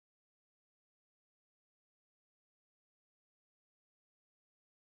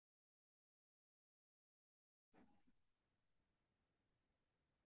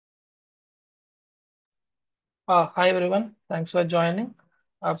Hi everyone, thanks for joining.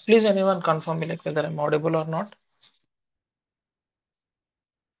 Please anyone confirm me like whether I'm audible or not.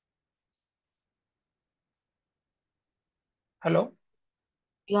 Hello.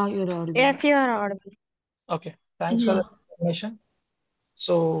 Yeah, you're audible. Yes, you are audible. Okay, thanks for the Yeah. information.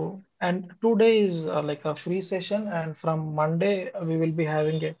 So, and today is like a free session, and from Monday we will be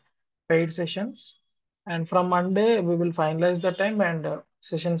having a paid sessions. And from Monday we will finalize the time, and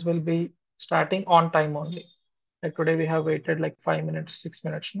sessions will be starting on time only. Like today we have waited like 5 minutes, 6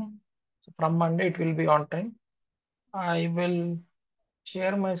 minutes, no? So from Monday it will be on time. I will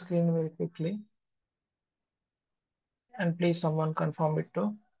share my screen very quickly. And please someone confirm it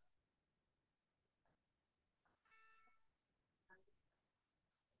too.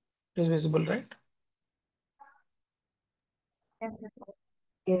 It is visible, right? Yes, sir.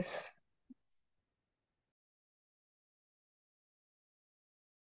 Yes.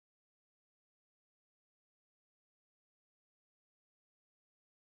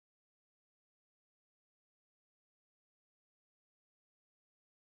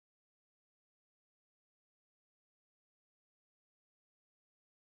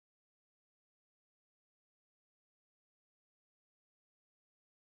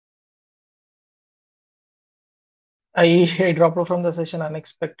 I dropped from the session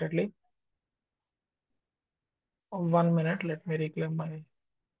unexpectedly. 1 minute, let me reclaim my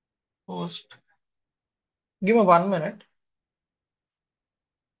post. Give me 1 minute.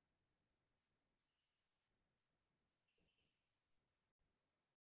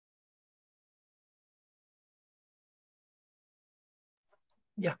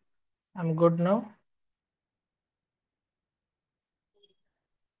 Yeah, I'm good now.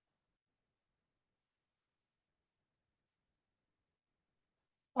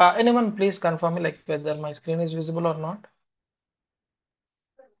 Anyone please confirm me like whether my screen is visible or not.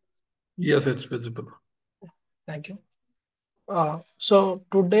 Yes, it's visible. Thank you. So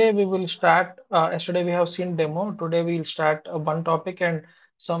today we will start. Yesterday we have seen demo. Today we will start one topic and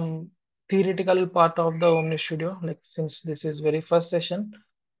some theoretical part of the OmniStudio. Like since this is very first session,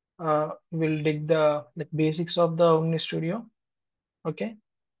 we'll dig the like basics of the OmniStudio. Okay,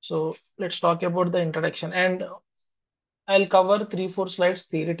 so let's talk about the introduction, and I'll cover 3-4 slides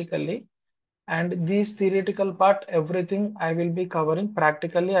theoretically, and these theoretical part, everything I will be covering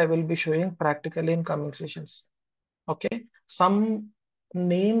practically. I will be showing practically in coming sessions. Okay, some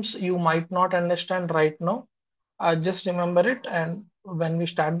names you might not understand right now. Just remember it, and when we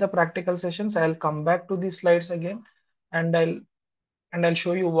start the practical sessions, I'll come back to these slides again, and I'll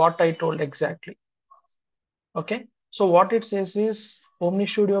show you what I told exactly. Okay, so what it says is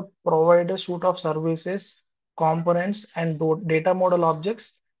OmniStudio provide a suite of services, components, and data model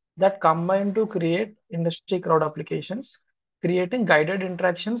objects that combine to create industry cloud applications, creating guided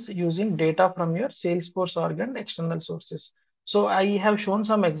interactions using data from your Salesforce org and external sources. So I have shown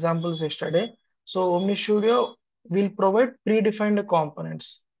some examples yesterday. So OmniStudio will provide predefined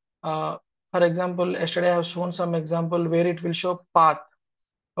components. Uh, for example, yesterday I have shown some example where it will show path,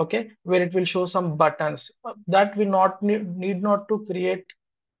 okay, where it will show some buttons that we not need not to create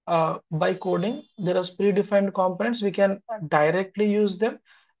by coding. There are predefined components, we can directly use them,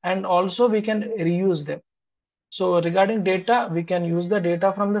 and also we can reuse them. So regarding data, we can use the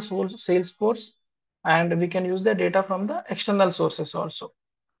data from the source Salesforce, and we can use the data from the external sources also.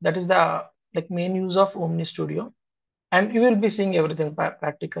 That is the like main use of OmniStudio, and you will be seeing everything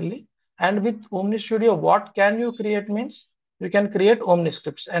practically. And with OmniStudio, what can you create means you can create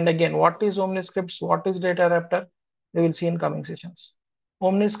OmniScripts. And again, what is OmniScripts? What is DataRaptor? We will see in coming sessions.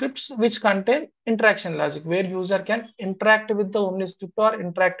 OmniScripts which contain interaction logic where user can interact with the OmniScript or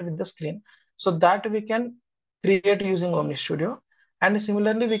interact with the screen. So that we can create using OmniStudio. And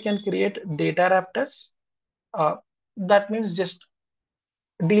similarly, we can create DataRaptors. Uh, that means just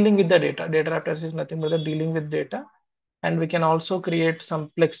dealing with the data. DataRaptors is nothing but the dealing with data, and we can also create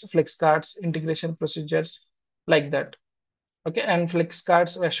some flex cards, integration procedures like that. Okay, and flex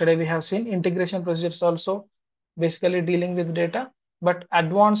cards yesterday we have seen integration procedures also basically dealing with data, but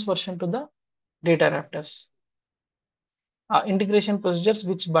advanced version to the data raptors. Integration procedures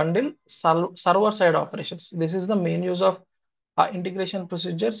which bundle server side operations. This is the main use of integration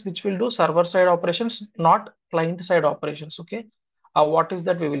procedures which will do server side operations, not client side operations. Okay, what is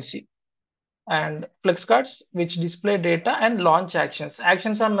that we will see. And flex cards which display data and launch actions.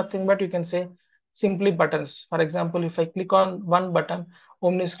 Actions are nothing but you can say simply buttons. For example, if I click on one button,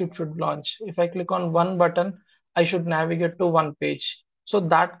 OmniScript should launch. If I click on one button, I should navigate to one page. So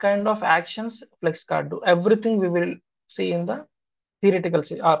that kind of actions flex card do. Everything we will see in the theoretical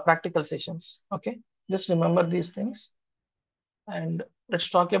practical sessions. Okay, just remember these things, and let's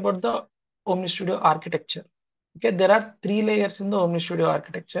talk about the OmniStudio architecture. Okay, there are three layers in the OmniStudio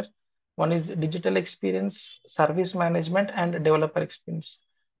architecture. One is digital experience, service management, and developer experience.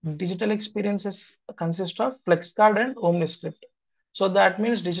 Digital experiences consist of FlexCard and OmniScript. So that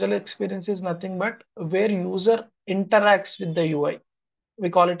means digital experience is nothing but where user interacts with the UI. We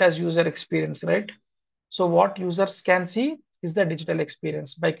call it as user experience, right? So what users can see is the digital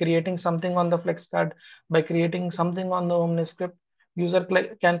experience by creating something on the flex card, by creating something on the OmniScript. User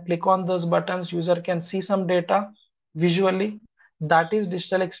can click on those buttons. User can see some data visually. That is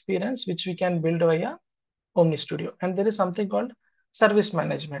digital experience which we can build via OmniStudio. And there is something called service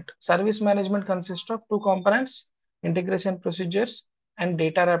management. Service management consists of two components: integration procedures and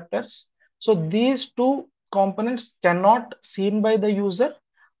data raptors. So these two components cannot seen by the user,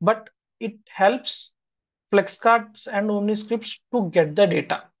 but it helps FlexCards and OmniScripts to get the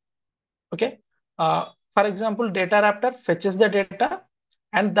data. Okay. For example, DataRaptor fetches the data,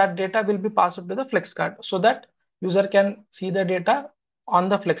 and that data will be passed to the FlexCard so that user can see the data on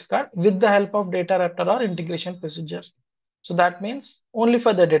the FlexCard with the help of DataRaptor or integration procedures. So that means only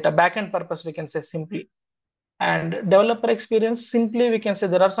for the data backend purpose, we can say simply. And developer experience, simply we can say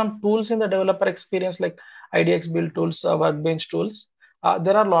there are some tools in the developer experience like IDX build tools, Workbench tools.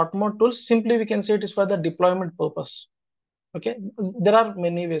 There are a lot more tools. Simply we can say it is for the deployment purpose. Okay, there are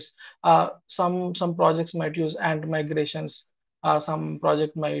many ways. Some projects might use ant migrations. Some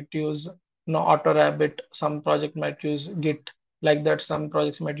project might use auto rabbit. Some project might use Git, like that. Some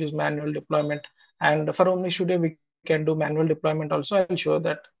projects might use manual deployment. And for OmniStudio we can do manual deployment also. I'll show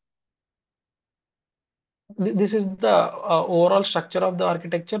that. This is the overall structure of the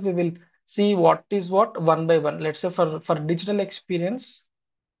architecture. We will see what is what one by one. Let's say for digital experience,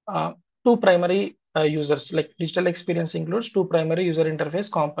 uh, two primary users, like digital experience includes two primary user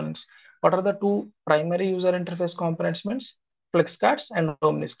interface components. What are the two primary user interface components? Means FlexCards and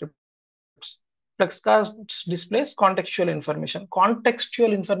OmniScripts. FlexCards displays contextual information.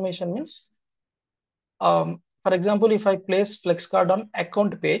 Contextual information means, for example, if I place FlexCard on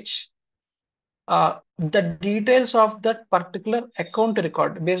account page, the details of that particular account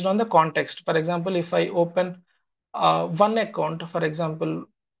record based on the context. For example, if I open one account, for example,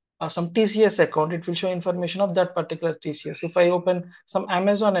 some TCS account, it will show information of that particular TCS. If I open some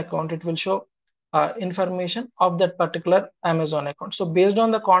Amazon account, it will show information of that particular Amazon account. So based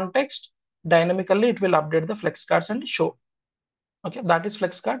on the context, dynamically it will update the flex cards and show. Okay, that is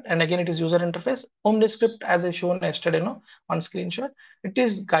FlexCard, and again it is user interface. OmniScript, as I shown yesterday, on screenshot, it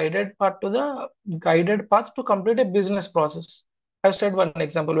is guided path to complete a business process. I've said one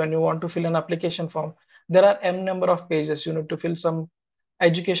example: when you want to fill an application form, there are m number of pages. You need to fill some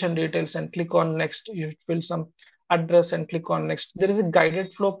education details and click on next. You fill some address and click on next. There is a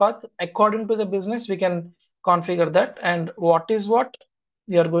guided flow path according to the business. We can configure that, and what is what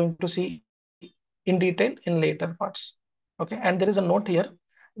we are going to see in detail in later parts. Okay, and there is a note here.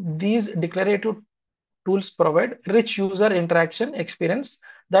 These declarative tools provide rich user interaction experience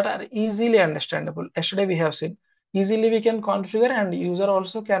that are easily understandable. Yesterday we have seen easily we can configure and user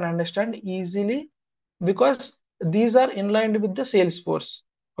also can understand easily because these are inlined with the Salesforce.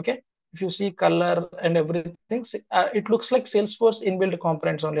 Okay, if you see color and everything, it looks like Salesforce inbuilt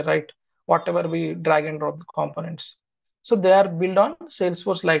components only, right? Whatever we drag and drop the components. So they are built on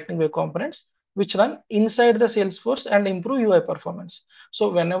Salesforce Lightning Wave components which run inside the Salesforce and improve UI performance. So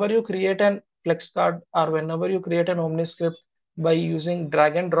whenever you create an Flex card or whenever you create an OmniScript by using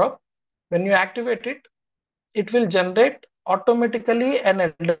drag and drop, when you activate it, it will generate automatically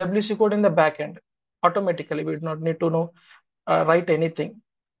an LWC code in the backend. Automatically, we do not need to write anything.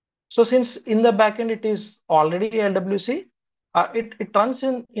 So since in the backend it is already LWC, it runs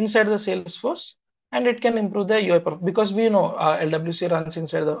inside the Salesforce and it can improve the UI performance because we know LWC runs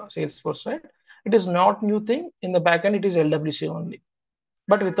inside the Salesforce, right? It is not new thing in the backend. It is LWC only,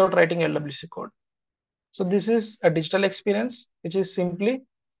 but without writing LWC code. So this is a digital experience, which is simply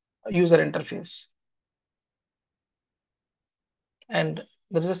a user interface. And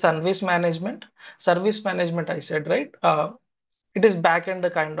there is a service management. Service management, I said, right? It is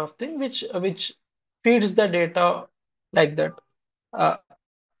backend kind of thing, which feeds the data like that.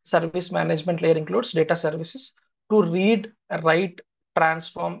 Service management layer includes data services to read, write,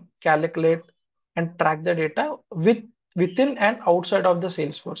 transform, calculate, and track the data within and outside of the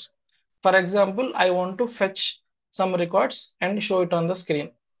Salesforce. For example, I want to fetch some records and show it on the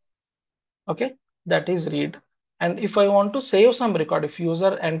screen. Okay, that is read. And if I want to save some record, if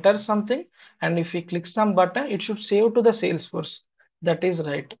user enters something and if he clicks some button, it should save to the Salesforce. That is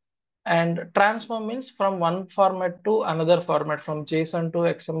write. And transform means from one format to another format, from JSON to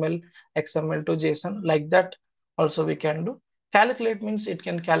XML, XML to JSON, like that also we can do. Calculate means it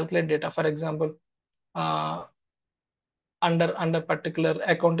can calculate data. For example, under particular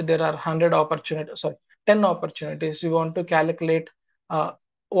account there are 100 opportunities, sorry, 10 opportunities. You want to calculate uh,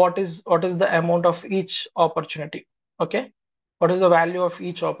 what is the amount of each opportunity. Okay, what is the value of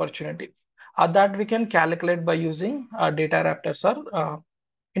each opportunity? That we can calculate by using data raptors or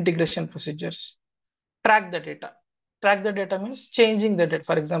integration procedures. Track the data. Track the data means changing the data.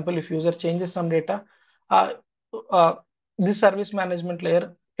 For example, if user changes some data, uh, uh, this service management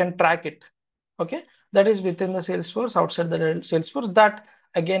layer can track it. Okay, that is within the Salesforce, outside the Salesforce. That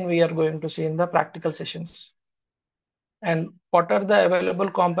again we are going to see in the practical sessions. And what are the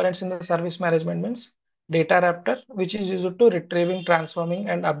available components in the service management means DataRaptor, which is used to retrieving, transforming,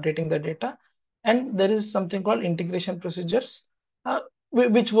 and updating the data. And there is something called integration procedures,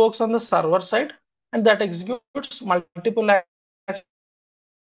 which works on the server side and that executes multiple actions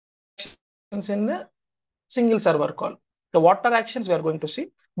in a single server call. The what are actions we are going to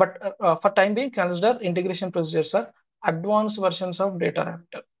see, but for time being, consider integration procedures are advanced versions of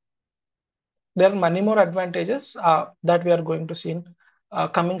DataRaptor. There are many more advantages that we are going to see in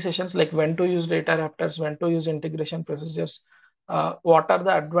coming sessions, like when to use data raptors, when to use integration procedures, what are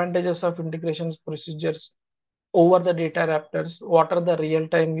the advantages of integration procedures over the data raptors, what are the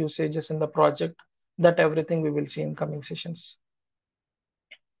real-time usages in the project, that everything we will see in coming sessions.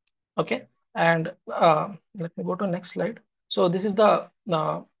 Okay, and let me go to next slide. So this is the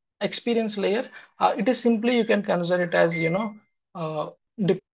experience layer. It is simply, you can consider it as,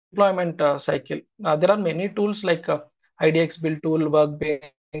 deployment cycle. There are many tools like IDX build tool,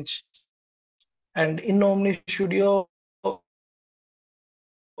 Workbench, and in OmniStudio,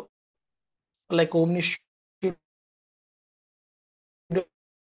 like OmniStudio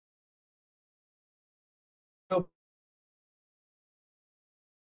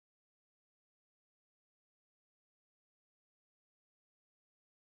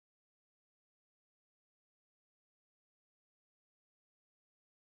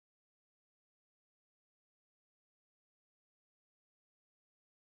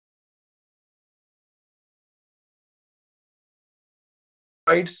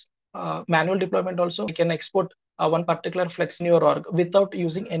provides manual deployment also. You can export one particular flex in your org without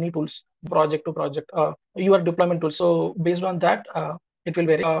using any tools, project to project, your deployment tools. So based on that, it will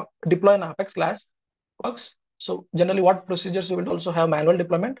vary. Deploy in Apex class works. So generally what procedures you will also have manual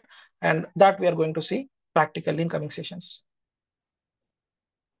deployment, and that we are going to see practically in coming sessions.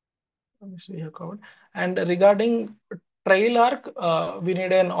 This we have covered. And regarding trail arc, we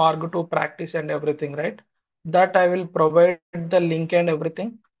need an org to practice and everything, right? That I will provide the link and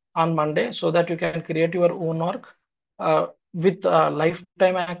everything on Monday so that you can create your own org with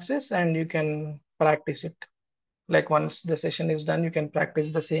lifetime access and you can practice it. Like once the session is done, you can practice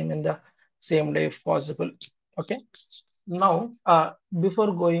the same in the same day if possible. Okay. Now,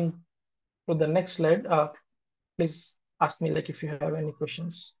 before going to the next slide, please ask me like if you have any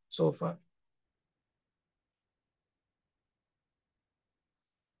questions so far.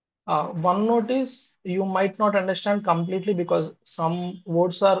 One note is you might not understand completely because some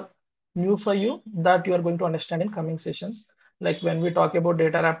words are new for you that you are going to understand in coming sessions. Like when we talk about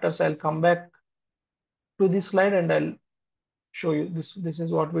data raptors, I'll come back to this slide and I'll show you this. This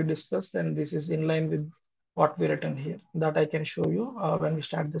is what we discussed and this is in line with what we written here that I can show you when we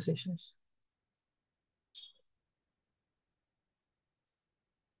start the sessions.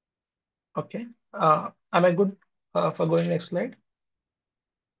 Okay. Am I good for going next slide?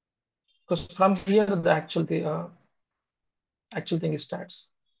 Because from here the actual thing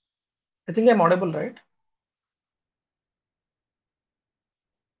starts. I think I'm audible, right?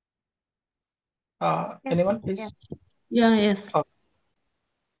 Anyone, please? Yeah, yes. Oh,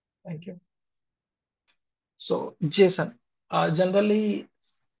 thank you. So JSON, generally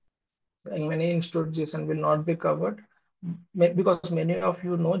in many institutes, JSON will not be covered because many of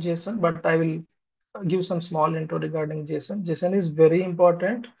you know JSON, but I will give some small intro regarding JSON. JSON is very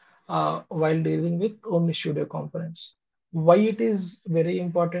important while dealing with OmniStudio components. Why it is very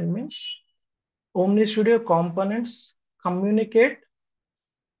important means OmniStudio components communicate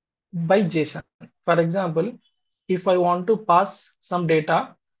by JSON. For example, if I want to pass some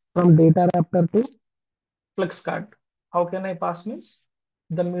data from data raptor to flex card. How can I pass means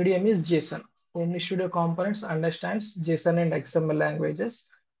the medium is JSON. OmniStudio components understands JSON and XML languages,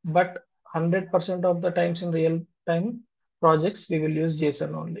 but 100% of the times in real time projects, we will use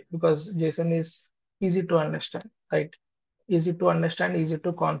JSON only because JSON is easy to understand, right? Easy to understand, easy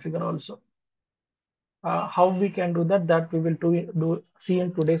to configure also. How we can do that, that we will see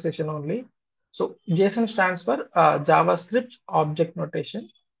in today's session only. So JSON stands for JavaScript Object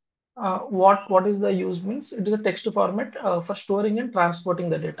Notation. What is the use means? It is a text format for storing and transporting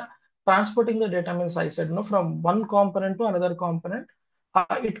the data. transporting the data means I said no from one component to another component.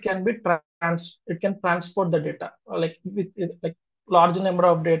 It can transport the data like like large number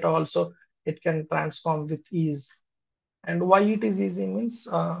of data also it can transform with ease. And why it is easy means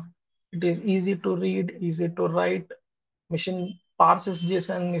it is easy to read, easy to write. Machine parses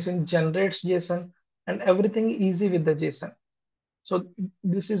JSON, machine generates JSON, and everything easy with the JSON. So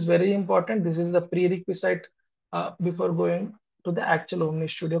this is very important. This is the prerequisite before going to the actual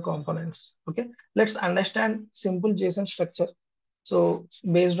OmniStudio components. Okay, let's understand simple JSON structure. So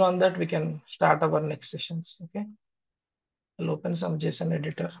based on that, we can start our next sessions. Okay, I'll open some JSON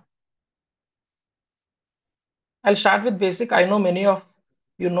editor. I'll start with basic. I know many of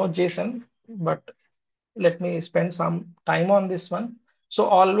you know JSON, but let me spend some time on this one. So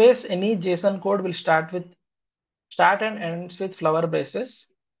always any JSON code will start and ends with flower braces.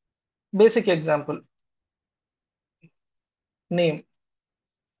 Basic example, name,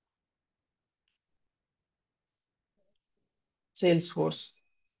 Salesforce.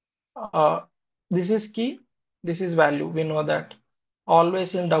 Uh, this is key, this is value. We know that.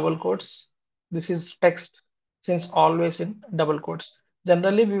 Always in double quotes. This is text, since always in double quotes.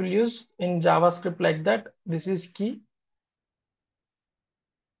 Generally, we will use in JavaScript like that. This is key,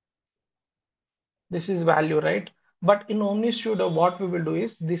 this is value, right? But in OmniStudio, what we will do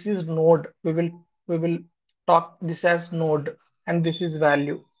is this is node. We will talk this as node, and this is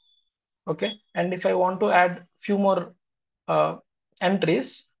value. Okay. And if I want to add few more uh,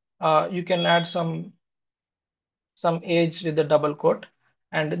 entries, you can add some age with the double quote,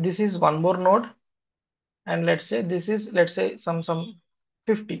 and this is one more node, and let's say this is, let's say some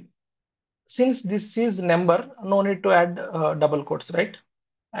 50. Since this is number, no need to add double quotes, right?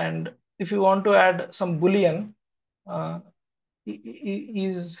 And if you want to add some boolean, uh,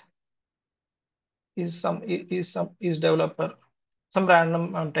 is is developer, some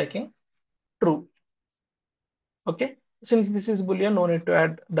random I'm taking true. Okay, since this is boolean, no need to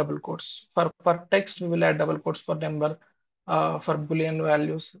add double quotes. For text, we will add double quotes. For number, for boolean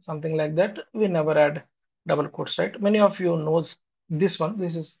values, something like that, we never add double quotes, right? Many of you knows this one.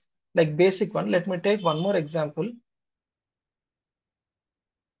 This is like basic one. Let me take one more example.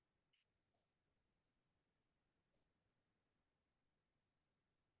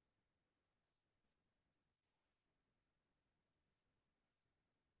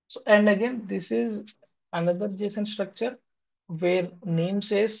 So, and again, this is another JSON structure where name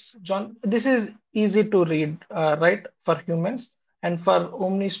says John. This is easy to read, right? For humans, and for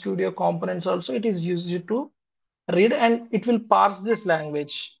Omni Studio components also, it is easy to read, and it will parse this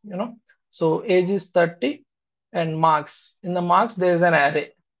language, you know. So age is 30 and marks. In the marks, there is an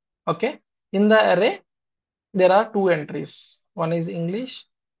array. Okay. In the array, there are two entries. One is English,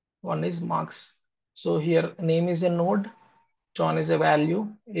 one is marks. So here name is a node, John is a value,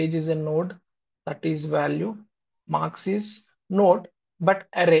 age is a node, that is value, marks is node, but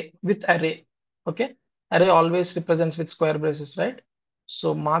array with array. Okay. Array always represents with square braces, right?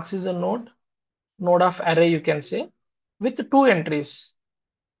 So marks is a node of array, you can say, with two entries.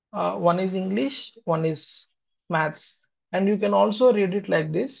 One is English, one is maths. And you can also read it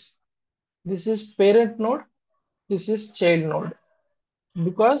like this. This is parent node, this is child node.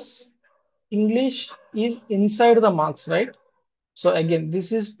 Because English is inside the marks, right? So again,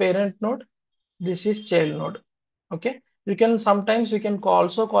 this is parent node, this is child node. Okay. You can sometimes we can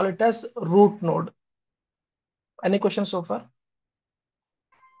also call it as root node. Any questions so far?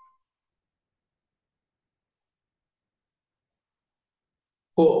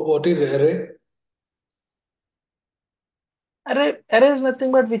 Oh, what is array? Array is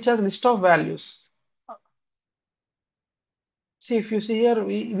nothing but which has list of values. See, if you see here,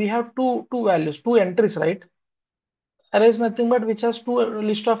 we have two values, two entries, right? Array is nothing but which has two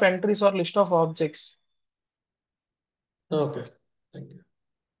list of entries or list of objects. Okay, thank you.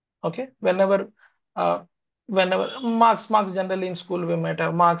 Okay, uh, whenever marks generally in school we might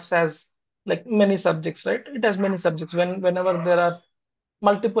have marks as like many subjects, right? It has many subjects. Whenever there are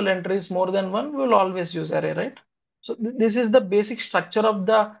multiple entries, more than one, we will always use array, right? So this is the basic structure of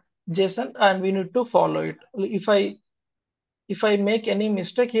the JSON, and we need to follow it. If I make any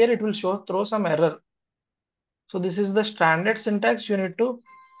mistake here, it will throw some error. So this is the standard syntax you need to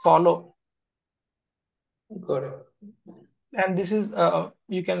follow. Got it. And this is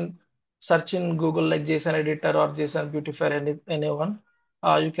you can search in Google like JSON editor or JSON beautifier, anyone.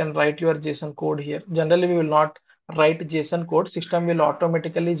 You can write your JSON code here. Generally, we will not write JSON code. System will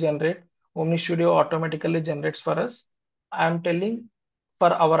automatically generate. OmniStudio automatically generates for us. I am telling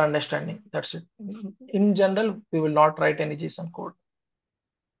for our understanding. That's it. In general, we will not write any JSON code.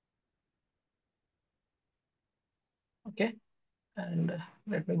 Okay. And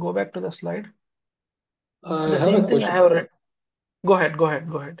let me go back to the slide. I The have a same thing I question. have read. Go ahead, go ahead,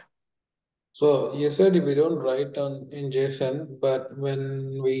 go ahead. So you said we don't write on in JSON, but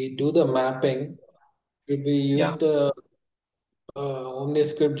when we do the mapping, did we use Yeah. the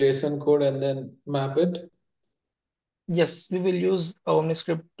OmniScript JSON code and then map it? Yes, we will use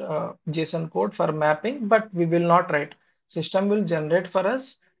OmniScript JSON code for mapping, but we will not write. System will generate for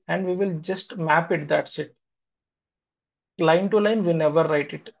us and we will just map it. That's it. Line to line, we never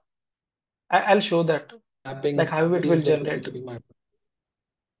write it. I'll show that, The like mapping how it will piece doesn't need generate. to be mapped.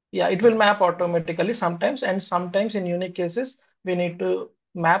 Yeah, it will Okay. map automatically sometimes, and sometimes in unique cases, we need to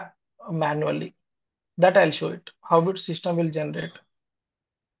map manually. That I'll show it, how it system will generate.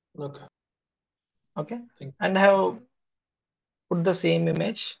 Okay. Okay. Thank And I have put the same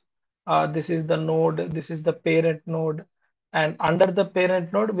image. This is the node, this is the parent node, and under the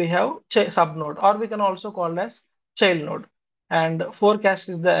parent node, we have sub node, or we can also call as child node. And forecast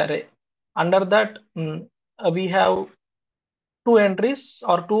is the array. Under that, we have two entries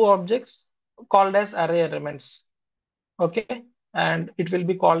or two objects called as array elements. Okay, and it will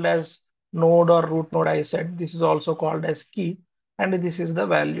be called as node or root node. I said this is also called as key, and this is the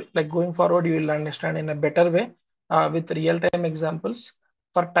value. Like going forward, you will understand in a better way with real-time examples.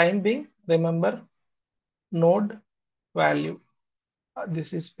 For time being, remember node value.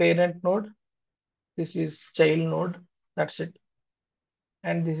 This is parent node, this is child node. That's it,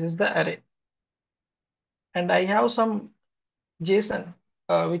 and this is the array. And I have some JSON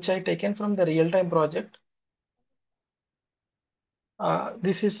which I taken from the real-time project.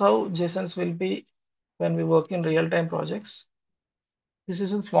 This is how JSONs will be when we work in real-time projects. This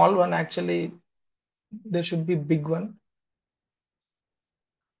is a small one, actually. There should be big one.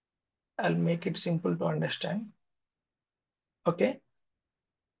 I'll make it simple to understand. Okay,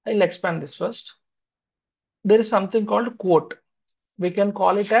 I'll expand this first. There is something called quote. We can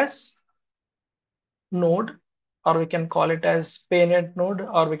call it as node, or we can call it as parent node,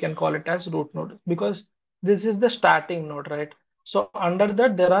 or we can call it as root node, because this is the starting node, right? So under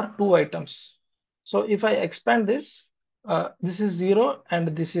that there are two items. So if I expand this, this is 0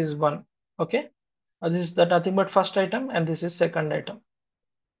 and this is 1. Okay, this is the nothing but first item and this is second item.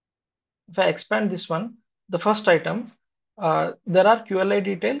 If I expand this one, the first item, there are QLI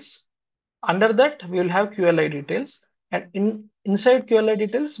details. Under that, we will have QLI details, and inside QLI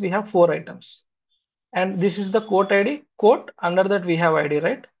details, we have four items. And this is the quote ID. Quote, under that we have ID,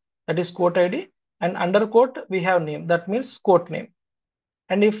 right? That is quote ID. And under quote, we have name. That means quote name.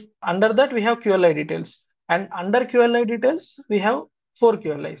 And if under that we have QLI details, and under QLI details, we have four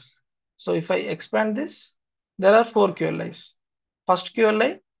QLIs. So if I expand this, there are four QLIs. First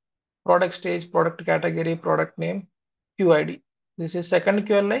QLI, product stage, product category, product name, QID. This is second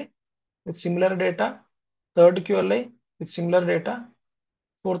QLI with similar data, third QLI with similar data,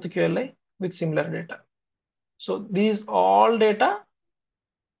 fourth QLI with similar data. So these all data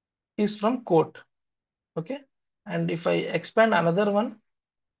is from quote. Okay. And if I expand another one,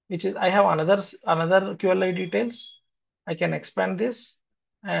 which is I have another QLI details, I can expand this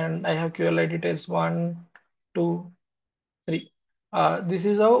and I have QLI details 1, 2, 3. This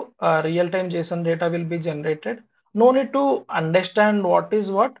is how real-time JSON data will be generated. No need to understand what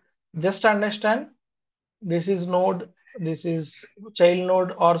is what, just understand this is node, this is child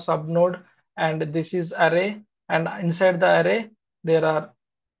node or sub node, and this is array. And inside the array, there are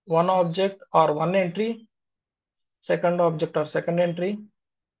one object or one entry, second object or second entry,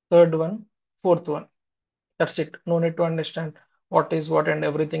 third one, fourth one. That's it. No need to understand what is what and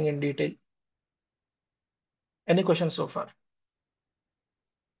everything in detail. Any questions so far?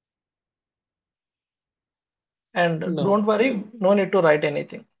 And No. don't worry, no need to write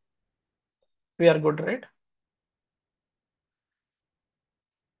anything. We are good, right?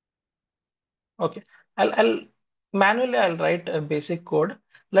 Okay. I'll manually I'll write a basic code.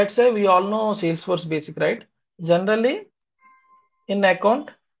 Let's say we all know Salesforce basic, right? Generally, in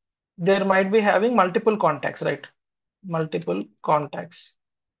account, there might be having multiple contacts, right? Multiple contacts.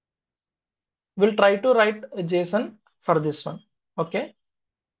 We'll try to write a JSON for this one. Okay.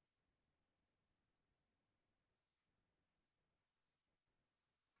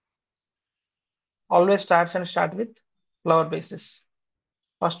 Always start with flower basis.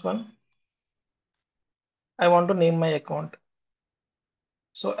 First one, I want to name my account.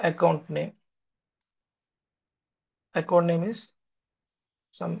 So account name is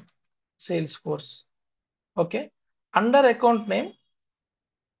some Salesforce. Okay. Under account name,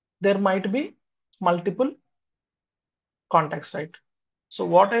 there might be multiple contacts, right? So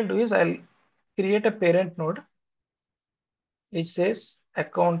what I'll do is I'll create a parent node which says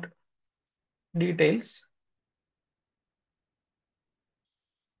account details.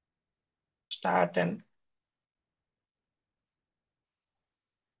 start and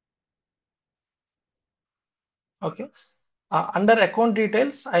okay. Under account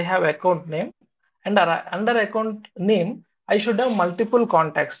details, I have account name, and under account name, I should have multiple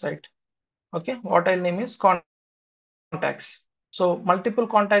contacts, right? Okay, what I'll name is contacts. So multiple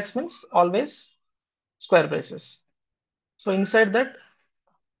contacts means always square braces. So inside that,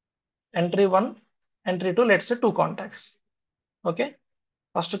 entry one, entry two, let's say two contacts. Okay,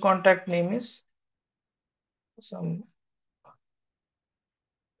 first contact name is some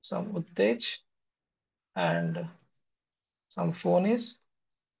Uttej, and some phone is,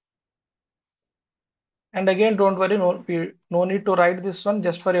 and again don't worry, no need to write this one,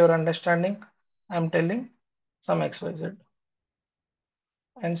 just for your understanding I'm telling some XYZ.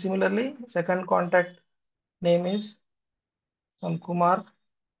 And similarly second contact name is some Kumar,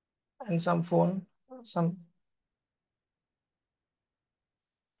 and some phone, some,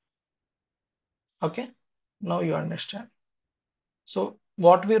 okay, now you understand. So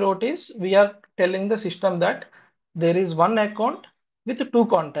what we wrote is, we are telling the system that there is one account with two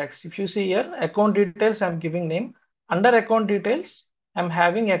contacts. If you see here, account details, I'm giving name. Under account details, I'm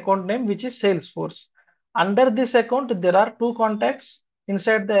having account name, which is Salesforce. Under this account, there are two contacts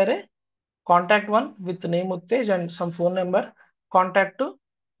inside the array. Contact one with name Uttej and some phone number. Contact two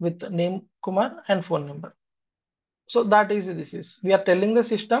with name Kumar and phone number. So that is, this is, we are telling the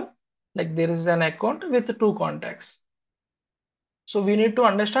system like there is an account with two contacts. So we need to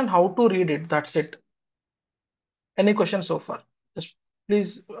understand how to read it. That's it. Any question so far? Just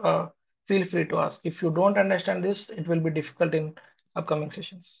please feel free to ask. If you don't understand this, it will be difficult in upcoming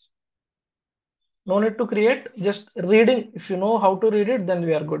sessions. No need to create, just reading. If you know how to read it, then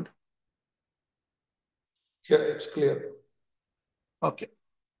we are good. Yeah, it's clear. Okay.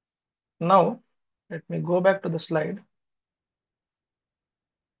 Now, let me go back to the slide.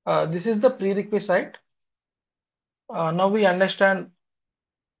 This is the prerequisite. Now we understand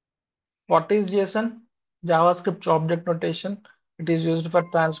what is JSON? JavaScript object notation. It is used for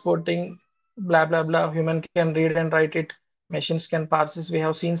transporting blah blah blah. Human can read and write it. Machines can parse this. We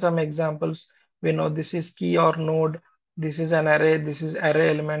have seen some examples. We know this is key or node. This is an array. This is array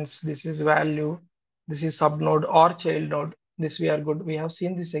elements. This is value. This is subnode or child node. This we are good. We have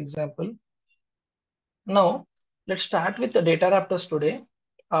seen this example. Now let's start with the data raptors today.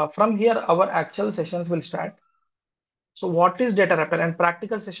 From here, our actual sessions will start. So what is DataRaptor? And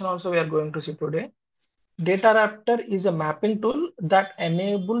practical session also we are going to see today. DataRaptor is a mapping tool that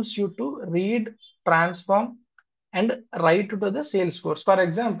enables you to read, transform, and write to the Salesforce. For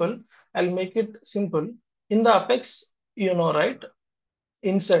example, I'll make it simple. In the Apex, you know, right?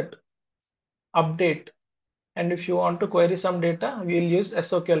 Insert, update, and if you want to query some data, we'll use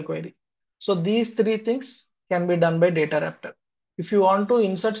SOQL query. So these three things can be done by DataRaptor. If you want to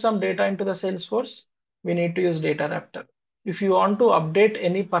insert some data into the Salesforce, we need to use DataRaptor. If you want to update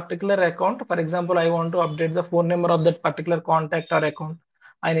any particular account, for example, I want to update the phone number of that particular contact or account,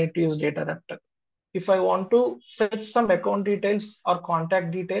 I need to use DataRaptor. If I want to fetch some account details or contact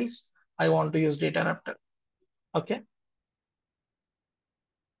details, I want to use DataRaptor. Okay.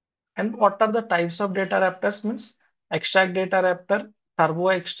 And what are the types of data raptors means? Extract data raptor, turbo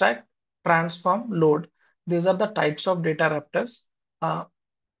extract, transform, load. These are the types of data raptors. Uh,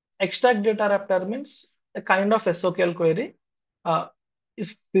 extract data raptor means a kind of SOQL query. Uh,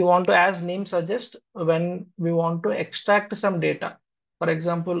 if we want to, as name suggests, when we want to extract some data, for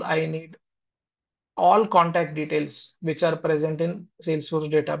example, I need all contact details which are present in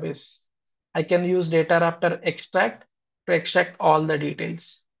Salesforce database. I can use data raptor extract to extract all the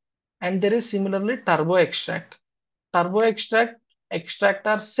details. And there is similarly turbo extract. Turbo extract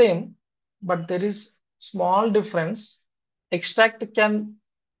are same, but there is small difference. Extract can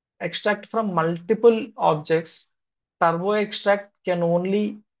extract from multiple objects. Turbo extract can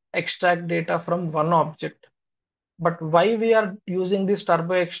only extract data from one object. But why we are using this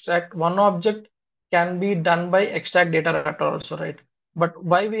turbo extract? One object can be done by extract data raptor also, right? But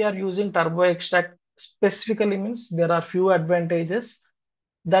why we are using turbo extract specifically means there are few advantages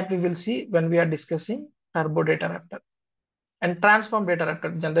that we will see when we are discussing turbo data raptor. And transform data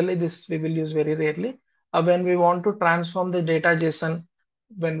raptor, generally this we will use very rarely. When we want to transform the data JSON,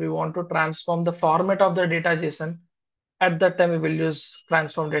 when we want to transform the format of the data JSON, at that time we will use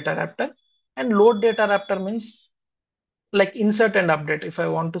transform data raptor. And load data raptor means like insert and update. If I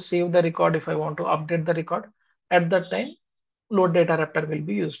want to save the record, if I want to update the record, at that time load data raptor will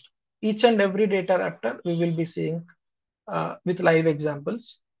be used. Each and every data raptor we will be seeing with live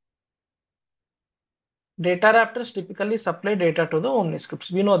examples. Data raptors typically supply data to the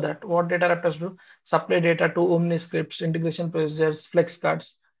OmniScripts. We know that what data raptors do, supply data to OmniScripts, integration procedures, flex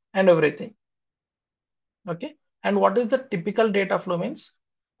cards, and everything. Okay. And what is the typical data flow means?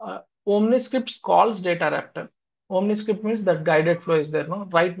 OmniScript calls DataRaptor. OmniScript means that guided flow is there. No,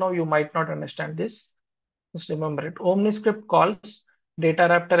 right now you might not understand this. Just remember it. OmniScript calls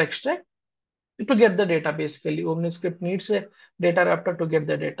DataRaptor extract to get the data. Basically, OmniScript needs a DataRaptor to get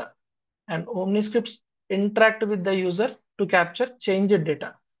the data, and OmniScripts interact with the user to capture changed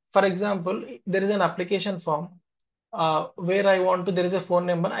data. For example, there is an application form where there is a phone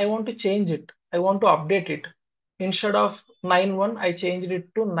number, I want to change it, I want to update it. Instead of 91, I changed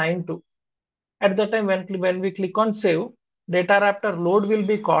it to 92. At the time when we click on save, DataRaptor load will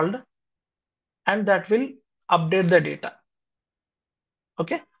be called and that will update the data.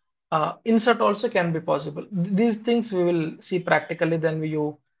 Okay. Insert also can be possible. These things we will see practically then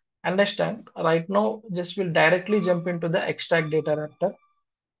you understand. Right now, just will directly jump into the extract data raptor.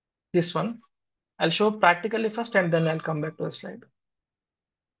 This one. I'll show practically first and then I'll come back to the slide.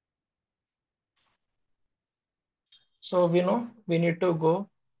 So we know we need to go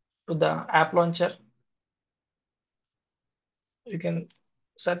to the app launcher. You can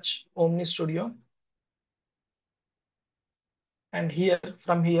search OmniStudio, and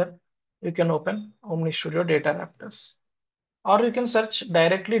from here you can open OmniStudio Data Raptors, or you can search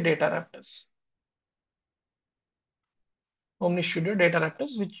directly Data Raptors. OmniStudio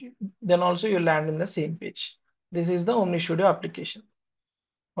DataRaptors, then also you land in the same page. This is the OmniStudio application.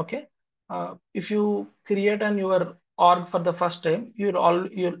 Okay. If you create an your org for the first time, you'll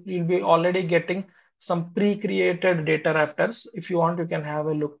be already getting some pre-created data raptors. If you want, you can have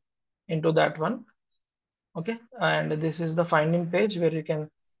a look into that one. Okay. And this is the finding page where you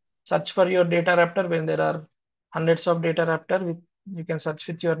can search for your data raptor. When there are hundreds of data raptor, you can search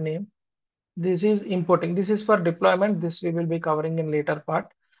with your name. This is importing. This is for deployment. This we will be covering in later part.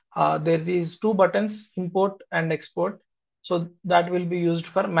 There is two buttons, import and export. So that will be used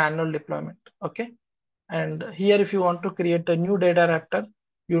for manual deployment. Okay. And here, if you want to create a new data raptor,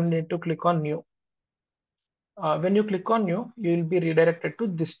 you need to click on new. When you click on new, you will be redirected to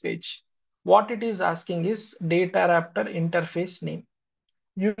this page. What it is asking is data raptor interface name.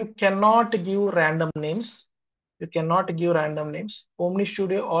 You cannot give random names. You cannot give random names.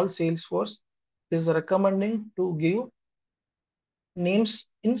 OmniStudio or Salesforce is recommending to give names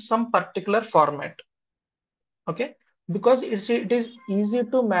in some particular format. Okay, because it is easy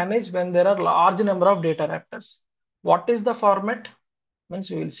to manage when there are large number of data raptors. What is the format?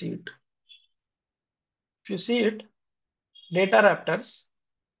 Means we will see it. If you see it, data raptors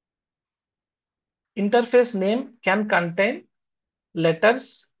interface name can contain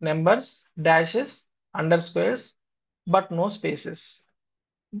letters, numbers, dashes, underscores, but no spaces.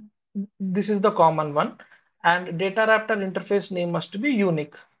 This is the common one, and DataRaptor interface name must be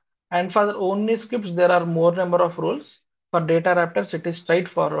unique. And for only scripts, there are more number of rules. For DataRaptors, it is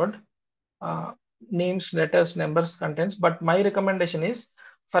straightforward. Uh, Names, letters, numbers, contents. But my recommendation is,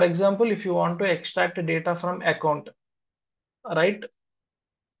 for example, if you want to extract data from account, right?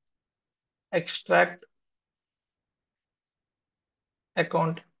 Extract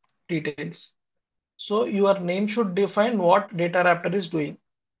account details. So your name should define what DataRaptor is doing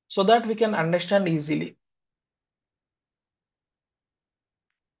so that we can understand easily.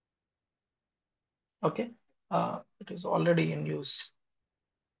 Okay, it is already in use.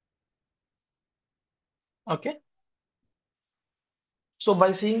 Okay, so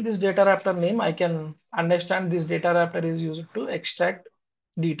by seeing this data raptor name, I can understand this data raptor is used to extract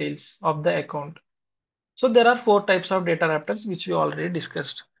details of the account. So there are four types of data raptors which we already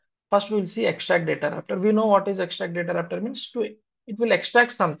discussed. First, we will see extract data raptor. We know what is extract data raptor means. It will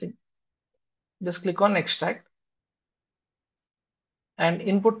extract something. Just click on extract, and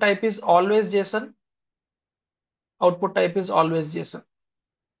input type is always JSON. Output type is always JSON.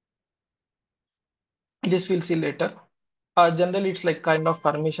 This we'll see later. Generally, it's like kind of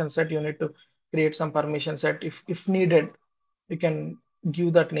permission set. You need to create some permission set if needed. You can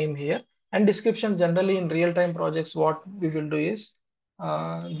give that name here. And description, generally in real-time projects, what we will do is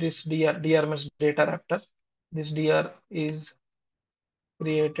this DR means data raptor. This DR is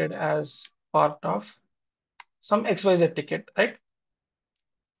created as part of some XYZ ticket, right?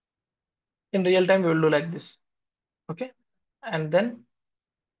 In real time, we will do like this. Okay. And then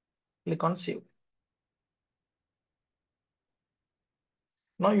click on save.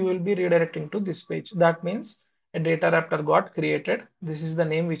 Now you will be redirecting to this page. That means a data raptor got created. This is the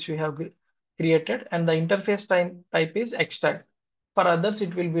name which we have created, and the interface type is extract. For others,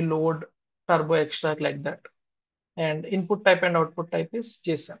 it will be load, turbo, extract, like that. And input type and output type is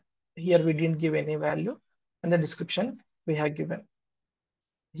JSON. Here we didn't give any value, and the description we have given.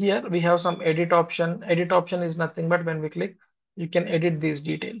 Here we have some edit option. Edit option is nothing but when we click, you can edit these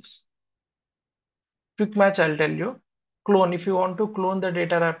details. Quick match, I'll tell you. Clone, if you want to clone the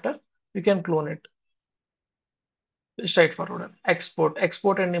DataRaptor, you can clone it. Straightforward.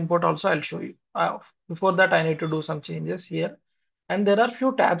 Export and import also I'll show you. Before that, I need to do some changes here. And there are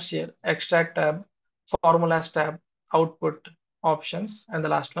few tabs here: extract tab, formulas tab, output, options, and the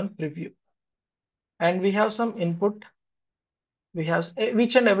last one, preview. And we have some input. We have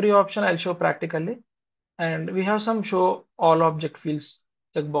each and every option I'll show practically. And we have some show all object fields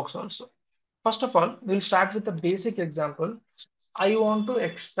checkbox also. First of all, we'll start with a basic example. I want to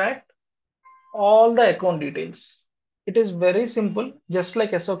extract all the account details. It is very simple, just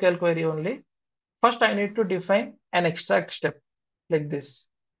like SOQL query only. First, I need to define an extract step like this.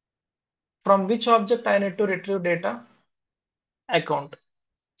 From which object I need to retrieve data? Account.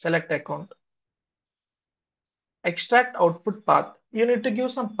 Select account. Extract output path. You need to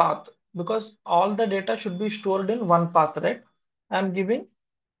give some path because all the data should be stored in one path, right? I'm giving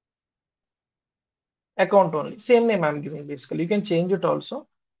account only. Same name I'm giving basically. You can change it also.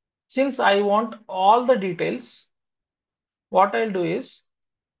 Since I want all the details, what I'll do is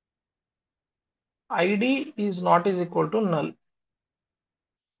ID is not is equal to null.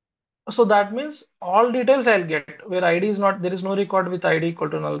 So that means all details I'll get where ID is not, there is no record with ID equal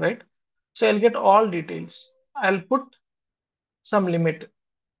to null, right? So I'll get all details. I'll put some limit,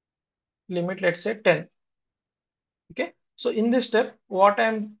 let's say 10. Okay. So in this step, what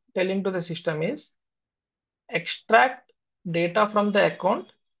I'm telling to the system is extract data from the account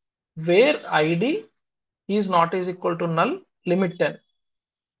where ID is not is equal to null, limit 10.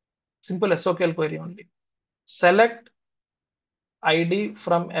 Simple SOQL query only. Select ID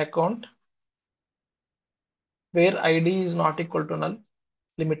from account where ID is not equal to null,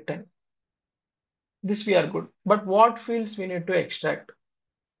 limit 10. This we are good. But what fields we need to extract?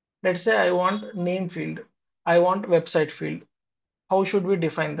 Let's say I want name field. I want website field. How should we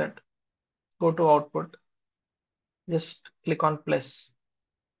define that? Go to output. Just click on plus.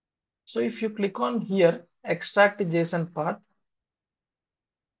 So if you click on here, extract JSON path,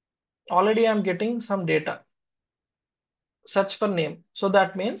 already I'm getting some data. Search for name. So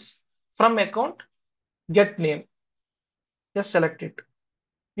that means from account, get name. Just select it.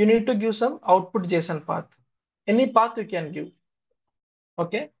 You need to give some output JSON path. Any path you can give.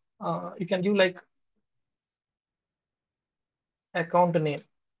 Okay. You can give like account name.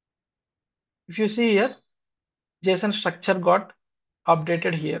 If you see here, JSON structure got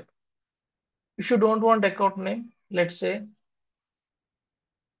updated here. If you don't want account name, let's say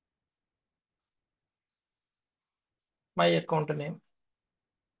my account name.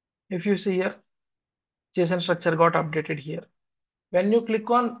 If you see here, JSON structure got updated here. When you click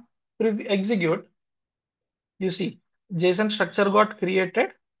on execute, you see JSON structure got created,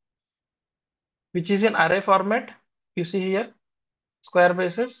 which is in array format. You see here, square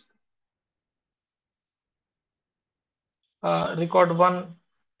braces, record 1,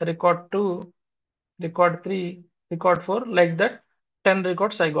 record 2, record 3, record 4, like that. 10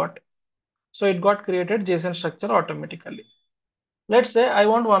 records I got. So it got created JSON structure automatically. Let's say I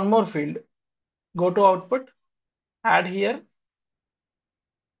want one more field. Go to output, add here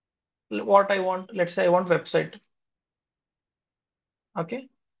what I want. Let's say I want website. Okay.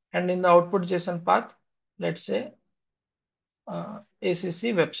 And in the output JSON path, let's say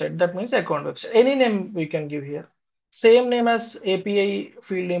ACC website. That means account website. Any name we can give here. Same name as API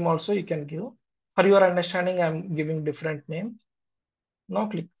field name also you can give. For your understanding, I'm giving different name. Now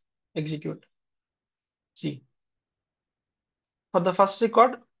click execute. See, for the first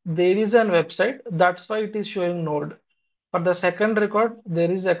record, there is an website. That's why it is showing node. For the second record, there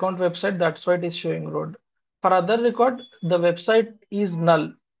is account website. That's why it is showing road. For other record, the website is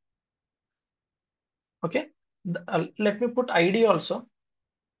null. Okay. Let me put ID also.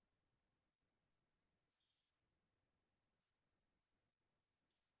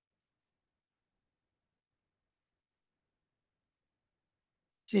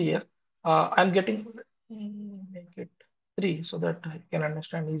 See here, I'm getting, make it 3 so that I can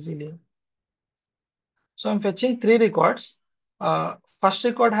understand easily. So I'm fetching 3 records. First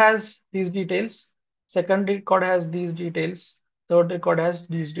record has these details. Second record has these details. Third record has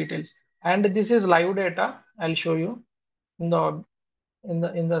these details. And this is live data. I'll show you in the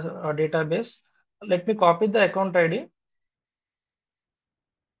database. Let me copy the account ID.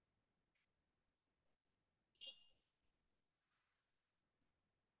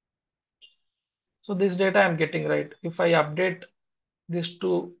 So this data I'm getting right. If I update this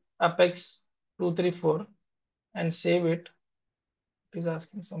to Apex 234 and save it, it is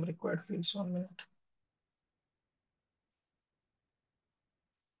asking some required fields. 1 minute.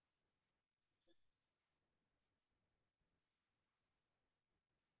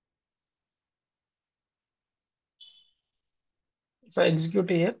 If I execute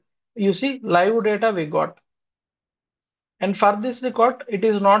here, you see live data we got. And for this record, it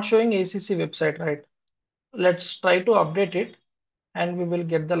is not showing ACC website, right? Let's try to update it and we will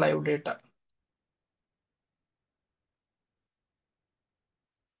get the live data.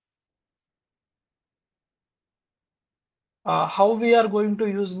 How we are going to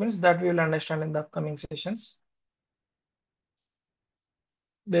use means that we will understand in the upcoming sessions.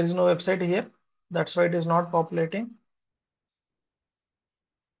 There is no website here. That's why it is not populating.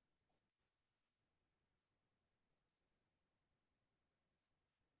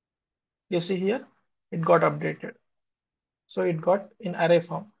 You see here, it got updated. So it got in array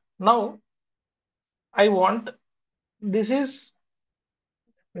form. Now I want, this is,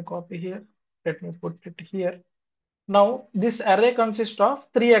 let me copy here. Let me put it here. Now this array consists of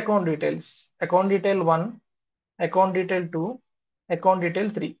three account details: account detail 1, account detail 2, account detail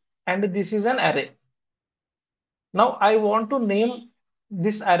 3, and this is an array. Now I want to name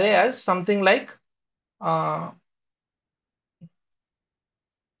this array as something like uh,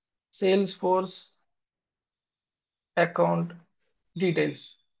 Salesforce account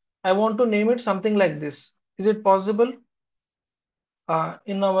details. I want to name it something like this. Is it possible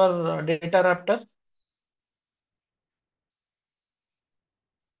in our DataRaptor?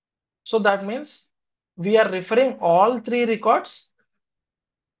 So that means we are referring all three records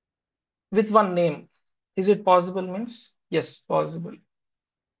with one name. Is it possible means? Yes, possible.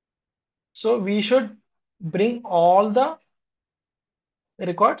 So we should bring all the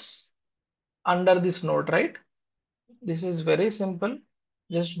records under this node, right? This is very simple.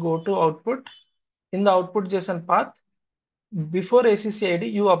 Just go to output. In the output JSON path, before ACC ID,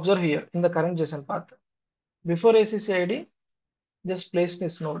 you observe here in the current JSON path. Before ACC ID, just place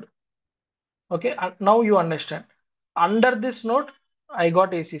this node. Okay, and now you understand. Under this node, I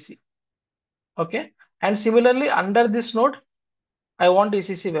got ACC. Okay, and similarly under this node, I want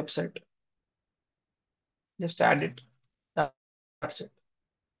ACC website. Just add it. That's it.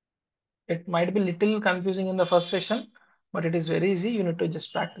 It might be little confusing in the first session, but it is very easy. You need to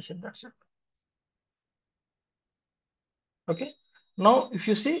just practice it. That's it. Okay. Now, if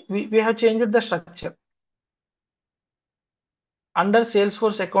you see, we have changed the structure. Under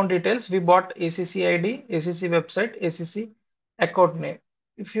Salesforce account details, we bought ACC ID, ACC website, ACC account name.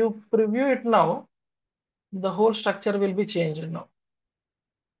 If you preview it now, the whole structure will be changed now.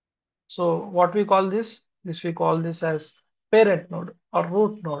 So what we call this? This we call this as parent node or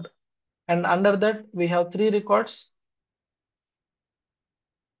root node. And under that, we have three records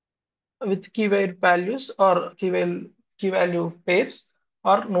with key value values or key value pairs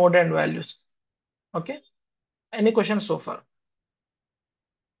or node and values. Okay. Any questions so far?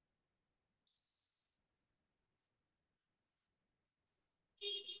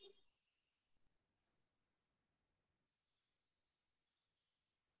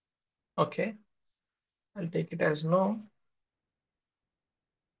 Okay. I'll take it as no.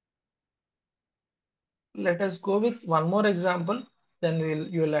 Let us go with one more example. Then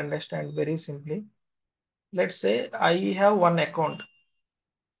you will understand very simply. Let's say I have one account,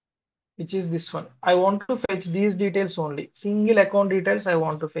 which is this one. I want to fetch these details only. Single account details I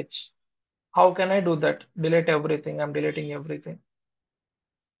want to fetch. How can I do that? Delete everything. I'm deleting everything.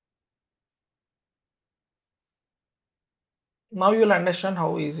 Now you'll understand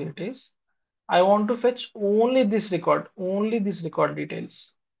how easy it is. I want to fetch only this record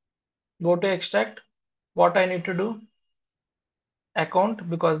details. Go to extract. What I need to do? Account,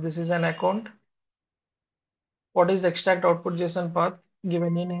 because this is an account. What is extract output JSON path? Give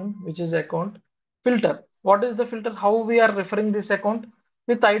any name, which is account. Filter. What is the filter? How we are referring this account?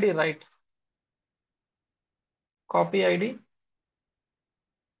 With ID, right? Copy ID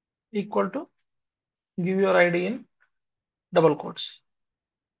equal to give your ID in double quotes.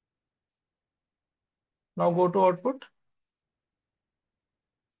 Now go to output.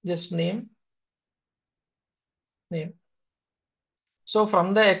 Just name. So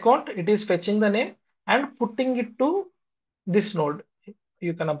from the account, it is fetching the name and putting it to this node.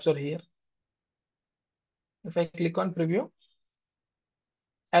 You can observe here. If I click on preview,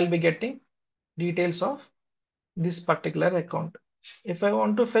 I'll be getting details of this particular account. If I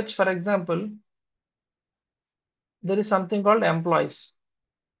want to fetch, for example, there is something called employees.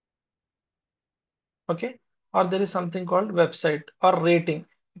 Okay, or there is something called website or rating.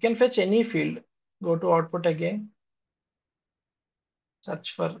 You can fetch any field. Go to output again,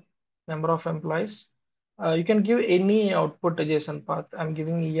 search for number of employees. You can give any output JSON path. I'm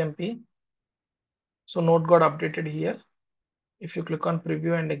giving EMP. So node got updated here. If you click on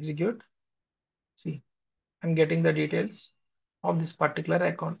preview and execute, see, I'm getting the details of this particular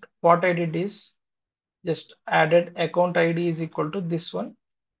account. What I did is just added account ID is equal to this one.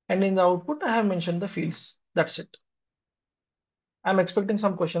 And in the output, I have mentioned the fields. That's it. I'm expecting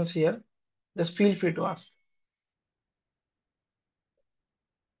some questions here. Just feel free to ask.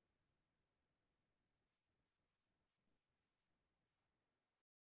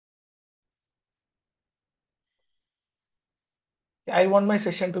 I want my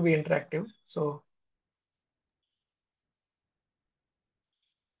session to be interactive. So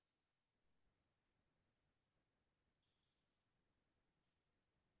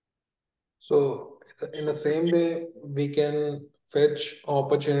So in the same way, we can fetch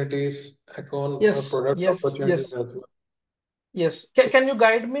opportunities, account or yes, product yes, opportunities yes, as well. yes. So Can you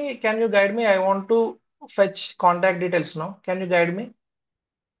guide me? Can you guide me? I want to fetch contact details now. Can you guide me?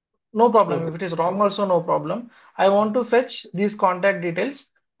 No problem. okay, If it is wrong, also no problem. I want to fetch these contact details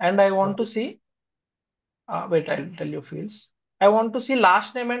and I want to okay, see, wait, I'll tell you fields. I want to see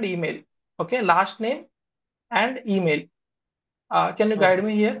last name and email. Okay, last name and email. Can you guide okay.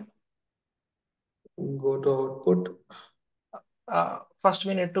 me here? Go to output First,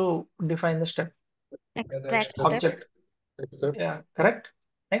 we need to define the step and Extract extract, step. object. accept. Yeah, correct.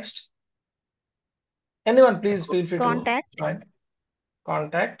 Next, anyone, please feel free to Contact. join.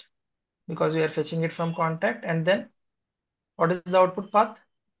 Contact, because we are fetching it from contact. And then what is the output path?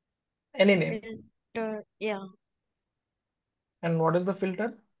 Any name. Filter. Yeah. And what is the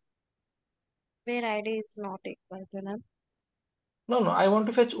filter? Where ID is not equal to none. No, no, I want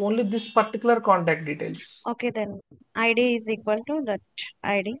to fetch only this particular contact details. Okay, then ID is equal to that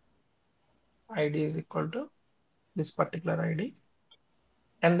ID. ID is equal to this particular ID.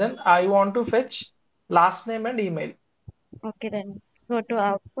 And then I want to fetch last name and email. Okay, then go to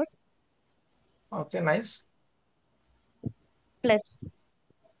output Okay, nice. plus,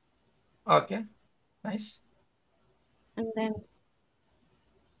 Okay, nice. and then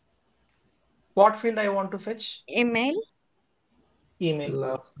What field I want to fetch? email. Email.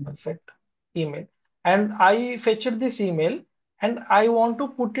 Last Perfect. Email. And I fetched this email and I want to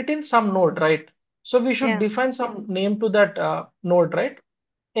put it in some node, right? So we should Yeah. define some name to that node, right?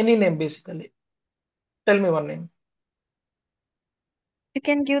 Any name basically. Tell me one name. You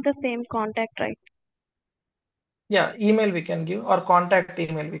can give the same contact, right? Yeah, email we can give or contact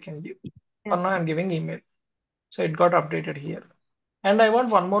email we can give. For Yeah. now, I'm giving email. So it got updated here. And I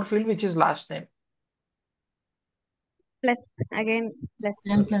want one more field, which is last name. Plus again plus.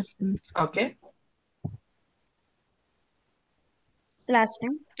 plus. Okay, Last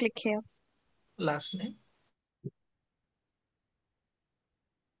name. Click here. last name,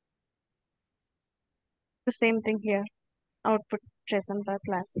 The same thing here. Output JSON path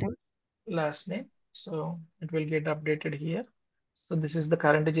last name. last name. So it will get updated here. So this is the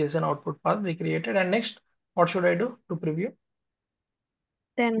current JSON output path we created. And next, what should I do to preview?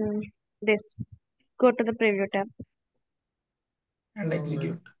 Then this. Go to the preview tab. And Alright.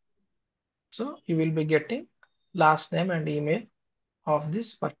 execute. So you will be getting last name and email of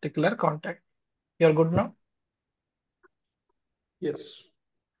this particular contact. You're good now? Yes.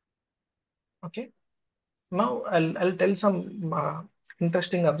 Okay. Now I'll tell some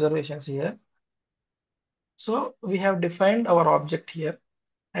interesting observations here. So we have defined our object here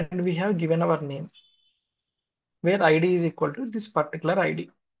and we have given our name where ID is equal to this particular ID.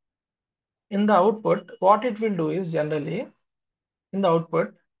 In the output, what it will do is generally in the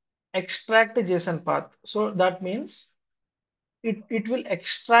output, extract a JSON path. So that means it will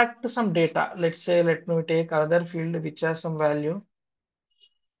extract some data. Let's say, let me take another field which has some value.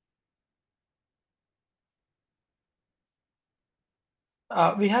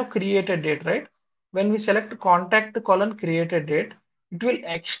 We have created date, right? When we select contact colon created date, it will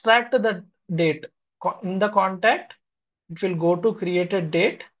extract the date in the contact. It will go to created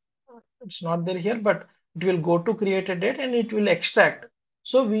date. It's not there here, but it will go to created date and it will extract.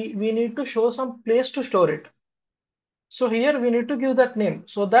 So we need to show some place to store it. So here we need to give that name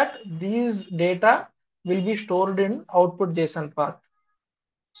so that these data will be stored in output JSON path.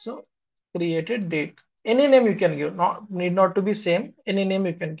 So created date. Any name you can give, not need not to be same, any name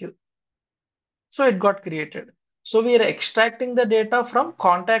you can give. So it got created. So we are extracting the data from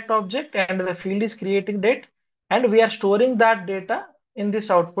contact object and the field is creating date and we are storing that data in this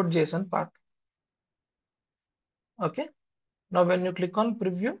output JSON path. Okay. Now when you click on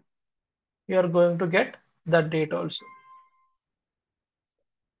preview, you are going to get that date also.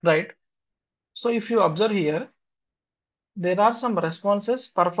 Right. So if you observe here, there are some responses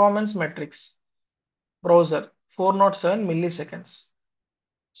performance metrics. Browser 407 milliseconds.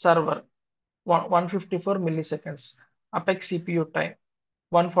 Server 154 milliseconds. Apex CPU time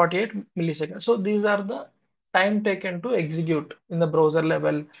 148 milliseconds. So these are the time taken to execute in the browser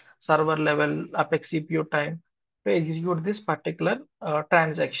level, server level, Apex CPU time to execute this particular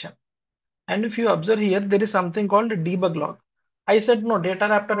transaction. And if you observe here, there is something called debug log. I said no,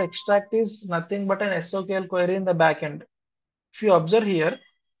 DataRaptor extract is nothing but an SOQL query in the backend. If you observe here,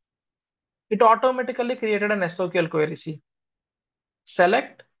 it automatically created an SOQL query. See,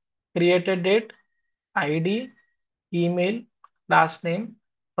 select created date, ID, email, last name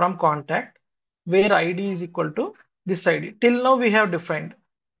from contact, where ID is equal to this ID. Till now we have defined,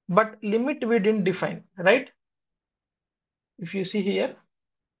 but limit we didn't define, right? If you see here,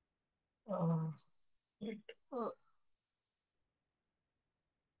 uh, wait, uh,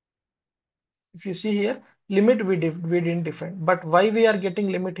 if you see here, limit we didn't define, but why we are getting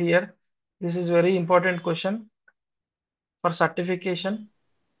limit here? This is very important question for certification.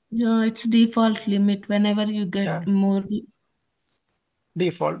 Yeah, it's default limit whenever you get Yeah, more.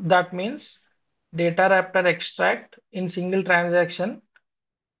 default. That means data raptor extract in single transaction,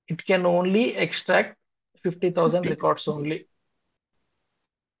 it can only extract 50,000 50. records only.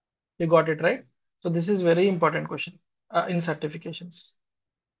 You got it right. So this is very important question in certifications.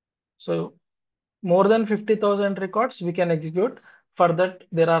 So more than 50,000 records we can execute. For that,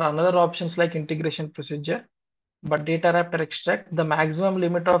 there are another options like integration procedure. But data raptor extract, the maximum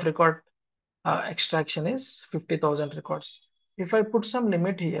limit of record extraction is 50,000 records. If I put some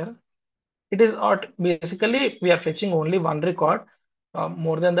limit here, it is basically we are fetching only one record.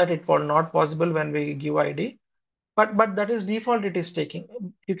 More than that, it was not possible when we give ID. But that is default. It is taking.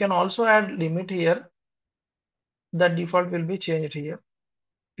 You can also add limit here. That default will be changed here.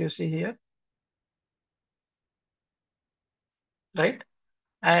 If you see here, right?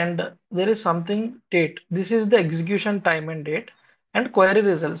 And there is something date. This is the execution time and date and query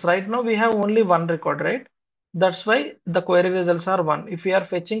results. Right now we have only one record, right? That's why the query results are one. If we are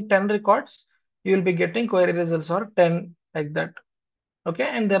fetching 10 records, you will be getting query results are 10 like that. Okay,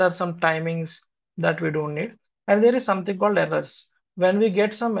 and there are some timings that we don't need. And there is something called errors. When we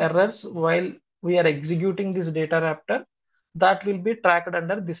get some errors while we are executing this data raptor, that will be tracked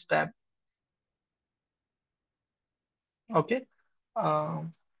under this tab. Okay.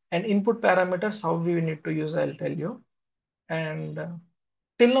 Um, and input parameters, how we need to use, I'll tell you. And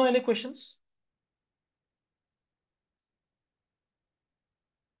till now, any questions?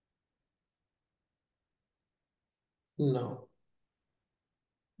 No.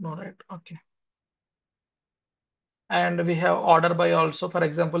 No, right. Okay. And we have order by also. For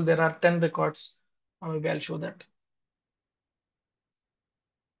example, there are 10 records. Maybe I'll show that.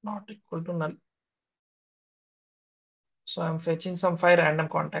 Not equal to null. So I'm fetching some 5 random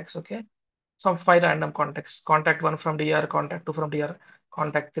contacts. Okay. Some 5 random contacts. Contact 1 from DR, contact 2 from DR,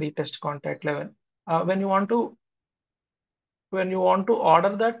 contact 3 test, contact 11. When you want to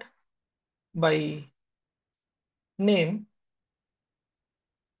order that by name,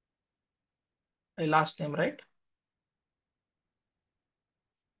 a last name, right?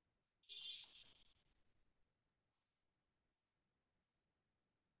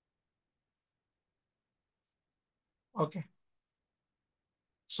 Okay.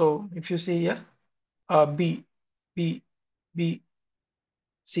 So if you see here, B, B, B,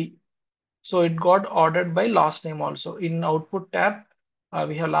 C. So it got ordered by last name also. In output tab,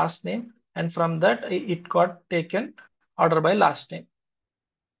 we have last name, and from that it got taken order by last name.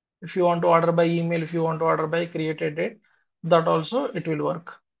 If you want to order by email, if you want to order by created date, that also it will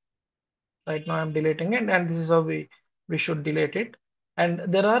work. Right now I'm deleting it, and this is how we should delete it. And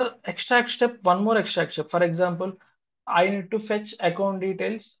there are extract step, one more extract step. For example, I need to fetch account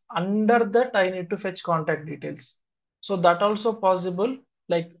details. Under that, I need to fetch contact details. So that also possible,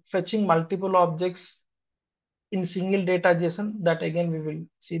 like fetching multiple objects in single data JSON. That again we will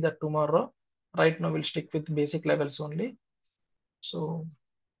see that tomorrow. Right now we'll stick with basic levels only. So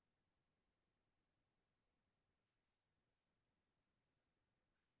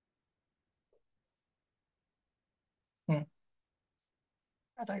hmm,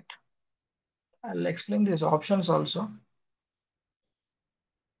 right. I'll explain these options also.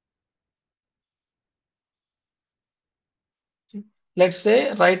 See, let's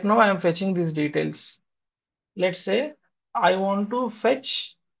say right now I am fetching these details. Let's say I want to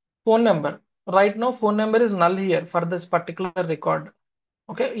fetch phone number. Right now phone number is null here for this particular record.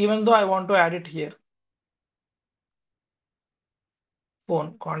 Okay, even though I want to add it here.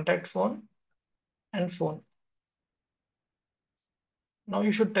 Phone, contact phone and phone. Now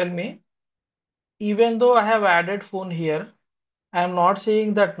you should tell me, even though I have added phone here, I am not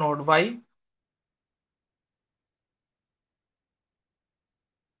seeing that node. Why?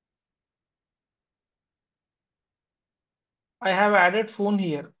 I have added phone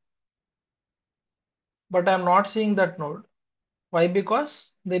here. but I'm not seeing that node. Why?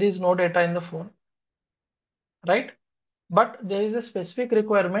 Because there is no data in the phone, right? But there is a specific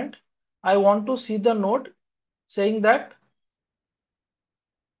requirement. I want to see the node saying that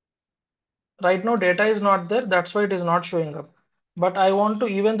right now data is not there, that's why it is not showing up. But I want to,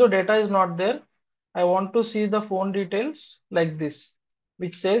 even though data is not there, I want to see the phone details like this,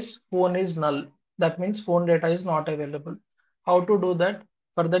 which says phone is null. That means phone data is not available. How to do that?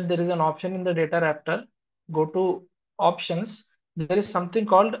 For that, there is an option in the DataRaptor. Go to options. There is something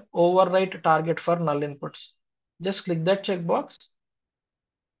called overwrite target for null inputs. Just click that checkbox.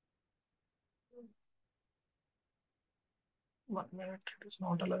 1 minute, it is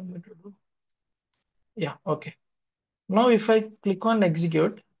not allowing me to do. Yeah, okay. Now if I click on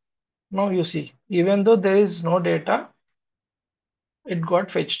execute, now you see, even though there is no data, it got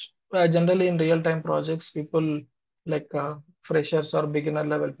fetched. Generally in real-time projects, people like freshers or beginner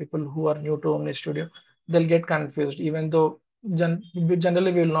level people who are new to OmniStudio, they'll get confused. Even though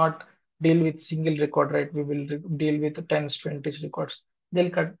generally we will not deal with single record, right? We will deal with 10s, 20s records. They'll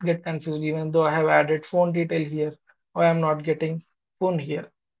get confused. Even though I have added phone detail here, or I am not getting phone here.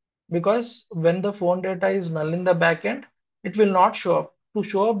 Because when the phone data is null in the backend, it will not show up. To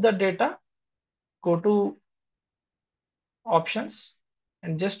show up the data, go to options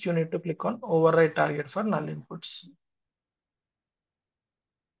and just you need to click on override target for null inputs.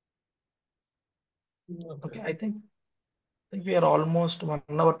 Okay, Okay. I think we are almost 1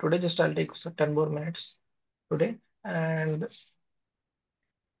 hour today. Just I'll take 10 more minutes today, and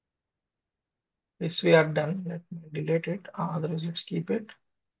this we are done. Let me delete it. Otherwise, let's keep it.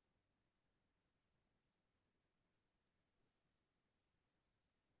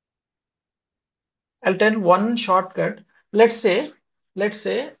 I'll tell one shortcut. Let's say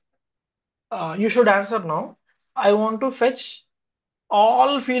you should answer now. I want to fetch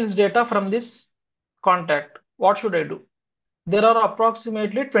all fields data from this contact. What should I do? There are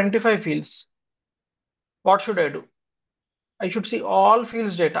approximately 25 fields. What should I do? I should see all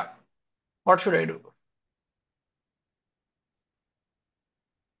fields data. What should I do?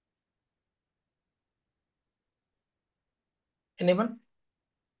 Anyone?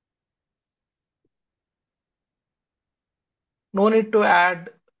 No need to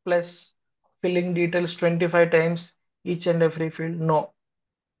add plus filling details 25 times each and every field. No,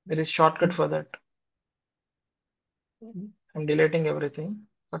 there is shortcut for that. I'm deleting everything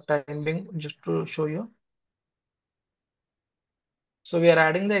for time being just to show you. So we are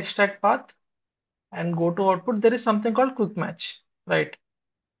adding the extract path and go to output. There is something called quick match, right?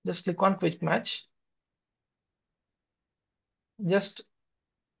 Just click on quick match. Just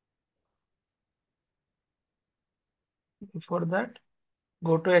before that,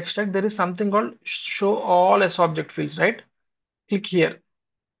 go to extract. There is something called show all as object fields, right? Click here.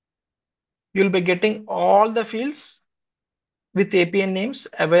 You'll be getting all the fields with APN names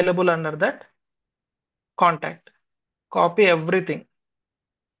available under that contact. Copy everything.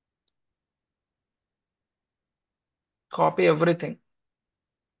 Copy everything.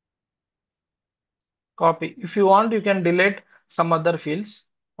 Copy. If you want, you can delete some other fields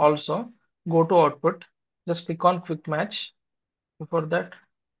also. Go to output. Just click on quick match. Before that,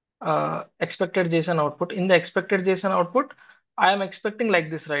 expected JSON output. In the expected JSON output, I am expecting like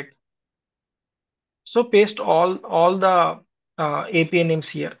this, right? So paste all the API names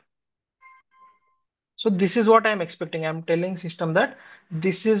here. So this is what I'm expecting. I'm telling system that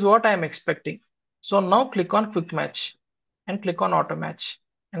this is what I'm expecting. So now click on quick match and click on auto match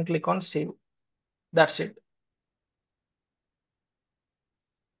and click on save. That's it.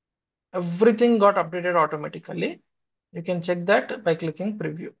 Everything got updated automatically. You can check that by clicking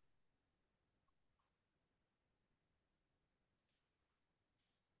preview.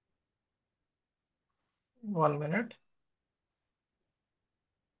 1 minute.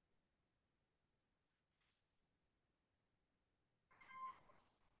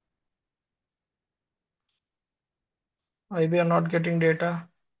 Maybe I'm not getting data.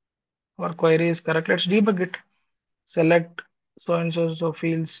 Our query is correct. Let's debug it. Select so and so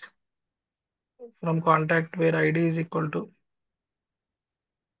fields from contact where ID is equal to.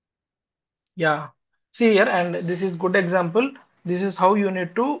 Yeah. See here, and this is good example. This is how you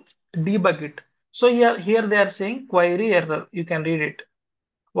need to debug it. So here they are saying query error. You can read it.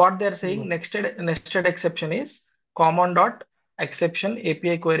 What they're saying Mm. nested exception is common dot exception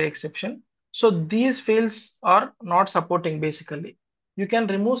API query exception. So these fields are not supporting basically. You can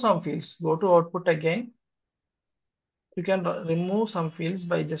remove some fields. Go to output again. You can remove some fields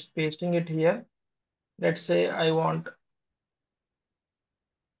by just pasting it here. Let's say I want,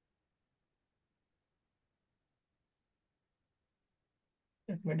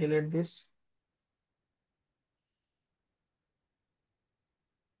 let me delete this.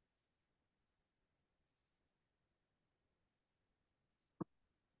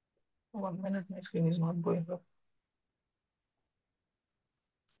 1 minute, my screen is not going up.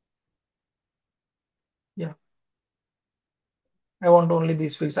 Yeah, I want only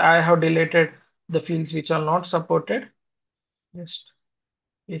these fields. I have deleted the fields which are not supported. Just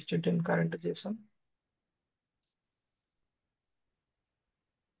paste it in current JSON.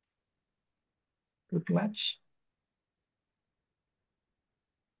 Quick match.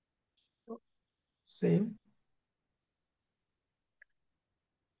 Save.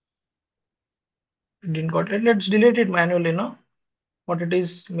 It didn't got it. Let's delete it manually, no? What it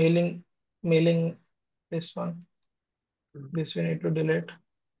is mailing this one. This we need to delete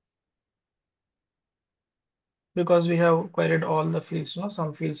because we have queried all the fields, no?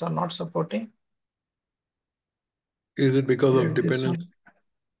 Some fields are not supporting. Is it because of Delete this dependency? one.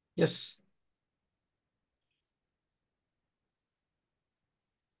 Yes.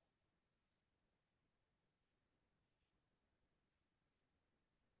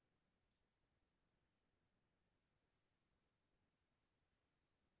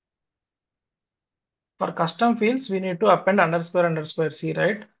 For custom fields, we need to append __ c,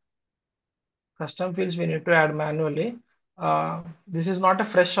 right? Custom fields we need to add manually. This is not a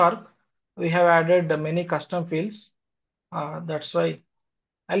fresh org. We have added many custom fields. That's why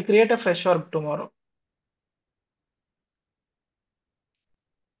I'll create a fresh org tomorrow.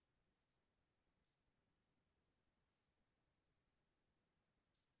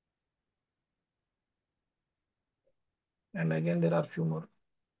 And again, there are few more.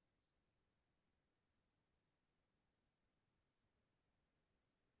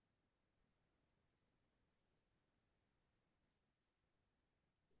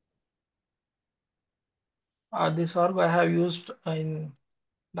 This org I have used in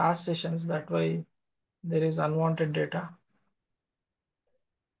last sessions. That way there is unwanted data.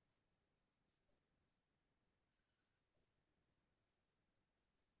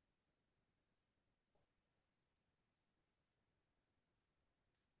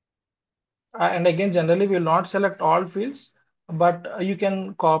 And again, generally we will not select all fields, but you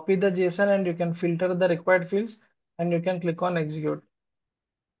can copy the JSON and you can filter the required fields and you can click on execute.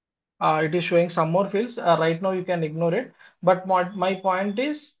 It is showing some more fields. Right now you can ignore it. But my point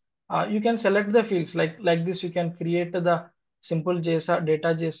is you can select the fields like this. You can create the simple JSON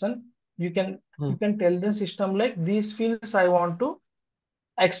data JSON. You can tell the system like these fields I want to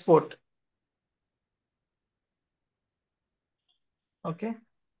export. Okay.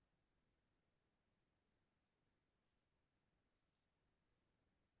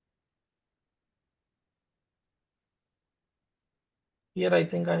 Here I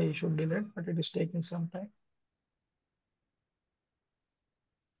think I should delete, but it is taking some time.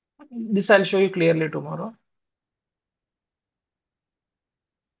 This I'll show you clearly tomorrow.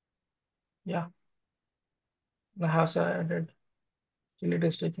 Yeah, I have added. Still it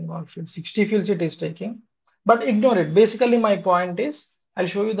is taking all fields. 60 fields it is taking, but ignore it. Basically, my point is, I'll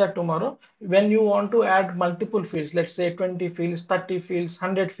show you that tomorrow. When you want to add multiple fields, let's say 20 fields, 30 fields,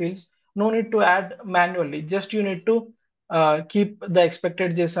 100 fields, no need to add manually. Just you need to keep the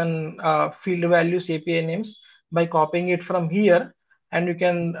expected JSON field values API names by copying it from here, and you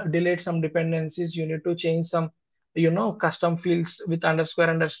can delete some dependencies. You need to change some, custom fields with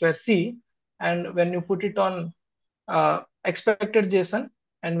 __ c, and when you put it on expected JSON,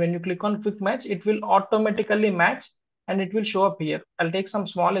 and when you click on quick match, it will automatically match and it will show up here. I'll take some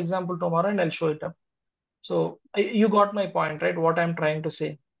small example tomorrow and I'll show it up. So you got my point, right? What I'm trying to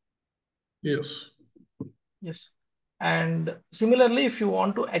say. Yes. Yes. And similarly, if you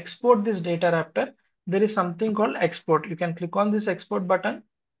want to export this DataRaptor, there is something called export. You can click on this export button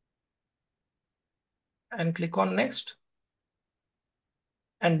and click on next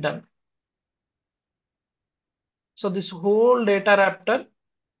and done. So this whole DataRaptor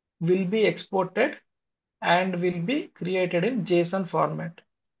will be exported and will be created in JSON format.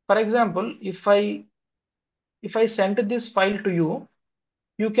 For example, if I send this file to you,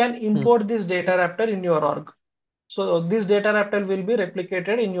 you can import this DataRaptor in your org. So this DataRaptor will be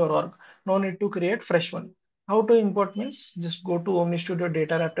replicated in your org. No need to create fresh one. How to import means just go to OmniStudio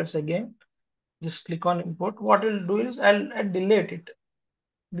DataRaptors again. Just click on import. What I'll do is I'll delete it.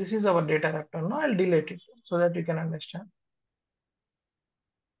 This is our DataRaptor. No, I'll delete it so that you can understand.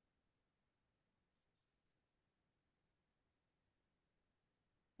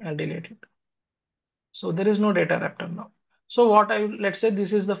 I'll delete it. So there is no DataRaptor now. So let's say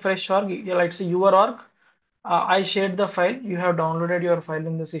this is the fresh org. Let's say your org. I shared the file. You have downloaded your file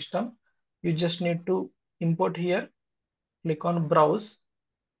in the system. You just need to import here. Click on browse.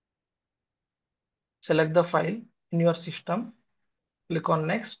 Select the file in your system. Click on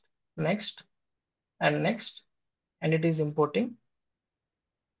next, next, and next, and it is importing.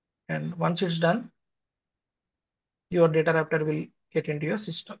 And once it's done, your DataRaptor will get into your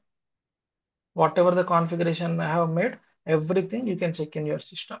system. Whatever the configuration I have made, everything you can check in your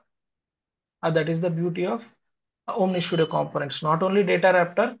system. That is the beauty of OmniStudio components. Not only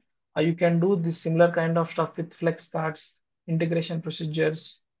DataRaptor, you can do this similar kind of stuff with flex cards, integration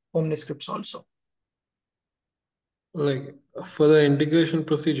procedures, OmniScripts also. Like for the integration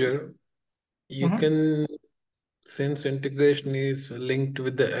procedure, you Mhm. can, since integration is linked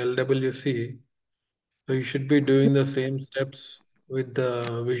with the LWC, so you should be doing the same steps with the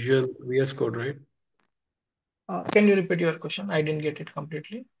Visual VS Code, right? Can you repeat your question? I didn't get it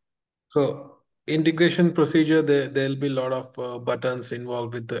completely. So integration procedure, there'll be a lot of buttons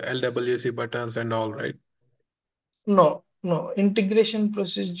involved with the LWC buttons and all, right? No, no. Integration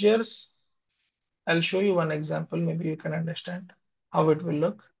procedures, I'll show you one example. Maybe you can understand how it will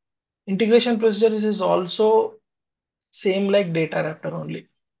look. Integration procedures is also same like DataRaptor only.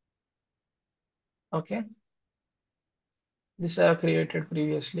 Okay. This I have created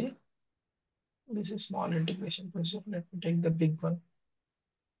previously. This is small integration procedure. Let me take the big one.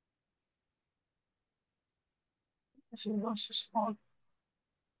 This is also small.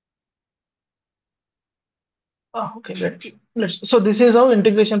 Okay, so this is how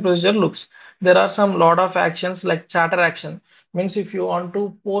integration procedure looks. There are some lot of actions like chatter action. Means if you want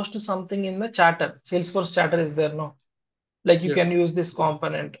to post something in the chatter, Salesforce chatter is there, no? Like you Yeah. can use this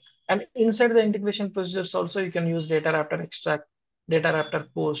component. And inside the integration procedures also you can use DataRaptor extract,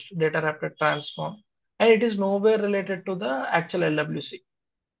 DataRaptor post, DataRaptor transform. And it is nowhere related to the actual LWC.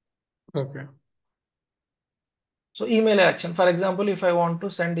 Okay. So email action, for example, if I want to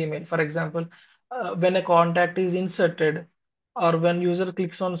send email, for example, when a contact is inserted or when user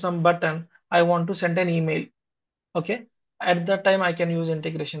clicks on some button, I want to send an email. Okay. At that time, I can use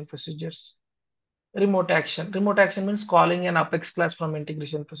integration procedures. Remote action. Remote action means calling an Apex class from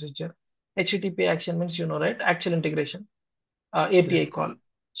integration procedure. HTTP action means, you know, right? Actual integration, Yeah. API call.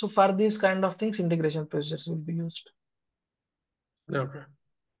 So for these kind of things, integration procedures will be used. Okay.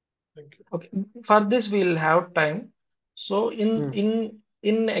 Thank you. Okay, for this we'll have time. So in Hmm. in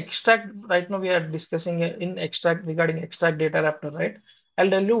in extract right now we are discussing in extract regarding extract data raptor, right? I'll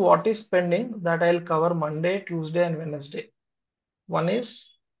tell you what is pending that I'll cover Monday, Tuesday, and Wednesday. One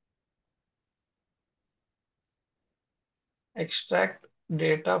is extract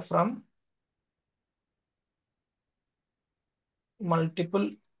data from multiple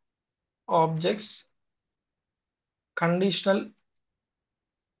objects, conditional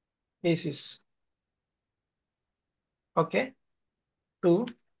basis. Okay, to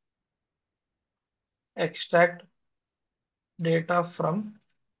extract data from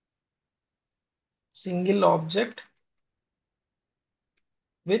single object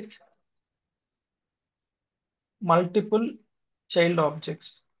with multiple child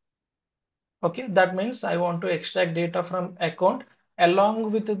objects. Okay, that means I want to extract data from account.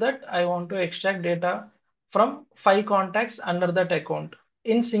 Along with that, I want to extract data from 5 contacts under that account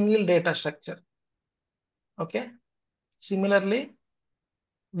in single data structure. Okay. Similarly,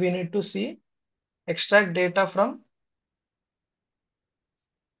 we need to see extract data from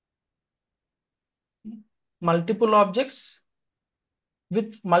multiple objects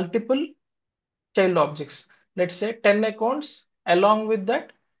with multiple child objects. Let's say 10 accounts. Along with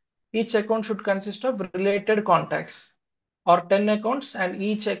that, each account should consist of related contacts, or 10 accounts and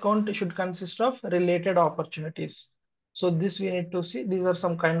each account should consist of related opportunities. So this we need to see. These are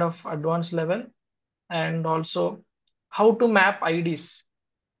some kind of advanced level, and also how to map IDs,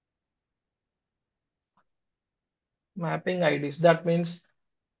 mapping IDs. That means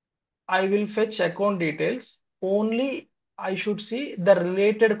I will fetch account details only. I should see the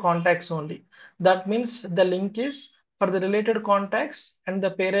related contacts only. That means the link is for the related contacts and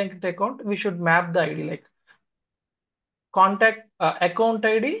the parent account. We should map the ID like contact account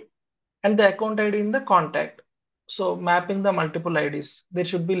ID and the account ID in the contact. So mapping the multiple IDs, there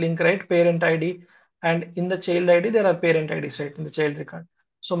should be link, right? Parent ID, and in the child ID, there are parent IDs, right? In the child record.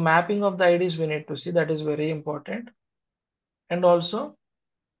 So mapping of the IDs we need to see, that is very important. And also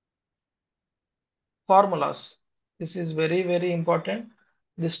formulas. This is very, very important.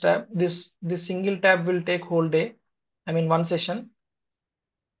 This tab, this single tab will take whole day. I mean, one session.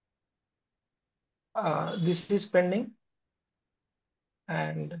 This is pending,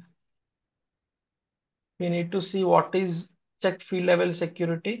 and we need to see what is check field level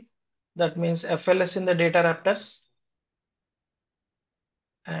security. That means FLS in the data raptors.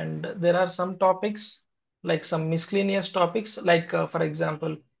 And there are some topics like some miscellaneous topics, like for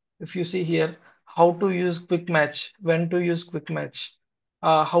example, if you see here, how to use quick match, when to use quick match,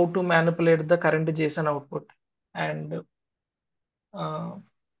 how to manipulate the current JSON output, and uh,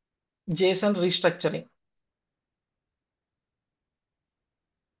 JSON restructuring.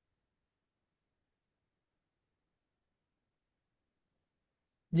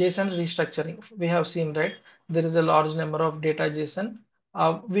 JSON restructuring. We have seen, right? There is a large number of data JSON.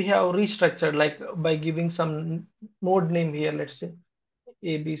 We have restructured like by giving some node name here, let's say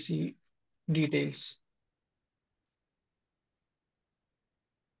ABC details,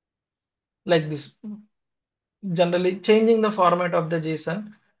 like this. Generally changing the format of the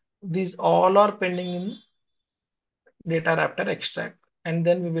JSON. These all are pending in DataRaptor extract. And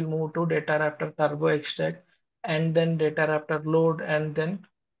then we will move to DataRaptor turbo extract and then DataRaptor load and then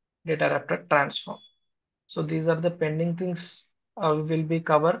DataRaptor transform. So these are the pending things we will be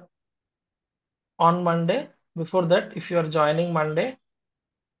cover on Monday. Before that, if you are joining Monday,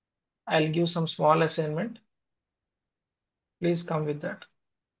 I'll give some small assignment. Please come with that.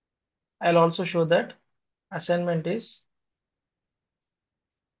 I'll also show that assignment is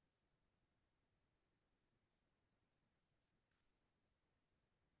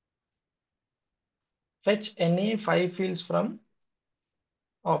fetch any 5 fields from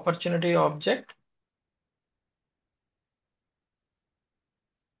opportunity object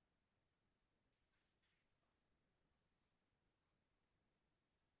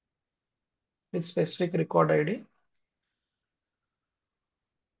with specific record ID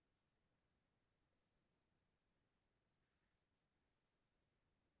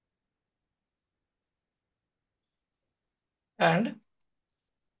and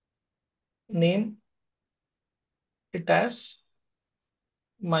name it as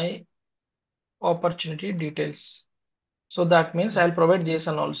my opportunity details. So that means I'll provide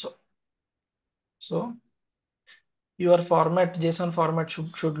JSON also. So your format, JSON format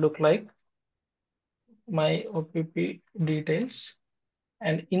should look like my OPP details,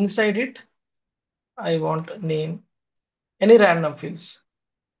 and inside it, I want name any random fields,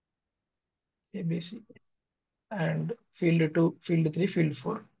 ABC, and field 2, field 3, field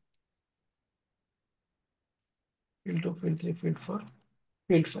 4, field 2, field 3, field 4,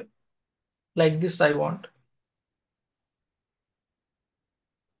 field 5. Like this, I want.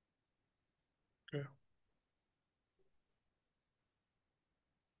 Yeah.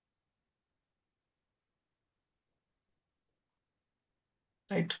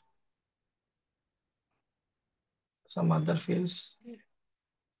 Right? Some other fields.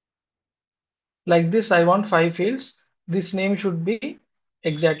 Like this, I want 5 fields. This name should be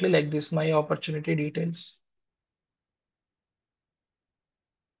exactly like this, my opportunity details.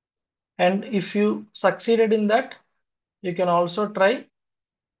 And if you succeeded in that, you can also try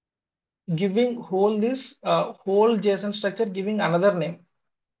giving whole JSON structure, giving another name,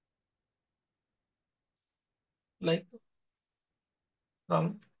 like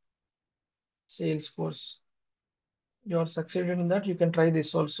from Salesforce. You are succeeded in that, you can try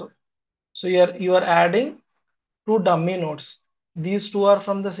this also. So you are adding 2 dummy nodes. These 2 are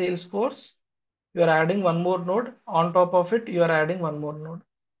from the Salesforce. You are adding one more node. On top of it, you are adding one more node.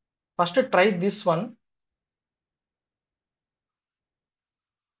 First, try this one.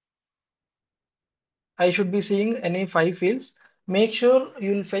 I should be seeing any 5 fields. Make sure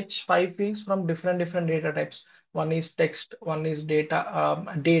you'll fetch 5 fields from different data types. One is text, one is date,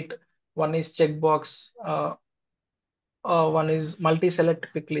 one is checkbox, one is multi-select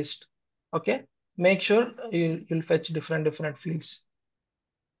pick list. Okay, make sure you'll fetch different fields.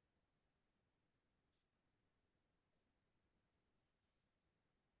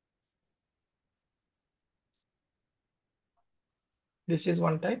 This is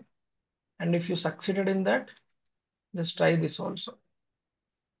one type. And if you succeeded in that, just try this also.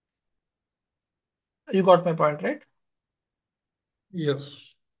 You got my point, right? Yes.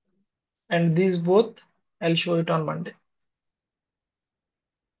 And these both, I'll show it on Monday.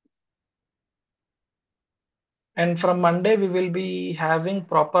 And from Monday, we will be having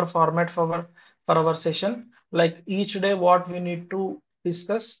proper format for our session. Like each day, what we need to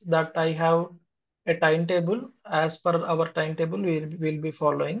discuss, that I have a timetable. As per our timetable, we will be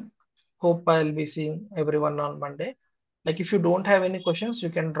following. Hope I'll be seeing everyone on Monday. Like if you don't have any questions, you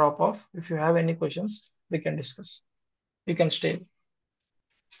can drop off. If you have any questions, we can discuss. You can stay.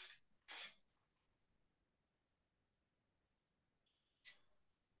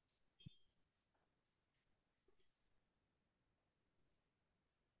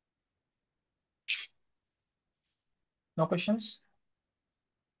 No questions?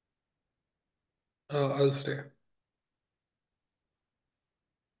 I'll stay.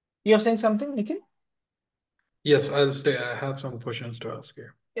 You're saying something, Nikhil? Yes, I'll stay. I have some questions to ask you.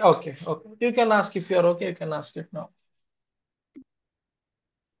 Okay, okay. You can ask if you're okay, you can ask it now.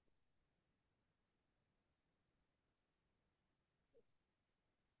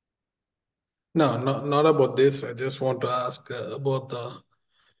 No, not about this. I just want to ask about the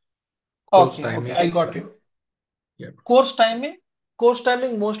course Okay, okay, timing. I got you. Yeah. Course timing, course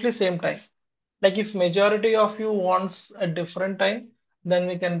timing mostly same time. Like if majority of you wants a different time, then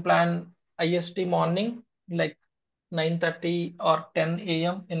we can plan IST morning, like 9:30 or 10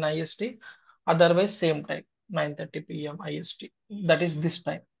 a.m. in IST. Otherwise, same time, 9:30 p.m. IST. That is this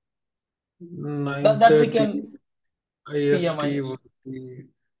time. That we 9:30 can PM IST IST. would be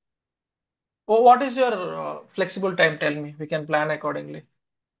Oh, what is your flexible time? Tell me. We can plan accordingly.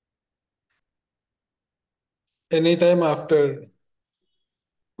 anytime after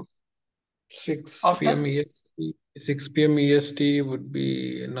 6 After? p.m. EST. 6 p.m. EST would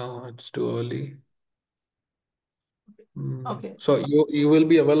be, no, it's too early. Okay. So you will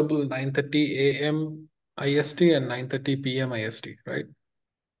be available 9:30 a.m. IST and 9:30 p.m. IST, right?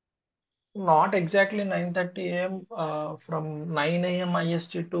 Not exactly 9:30 a.m. From 9 a.m.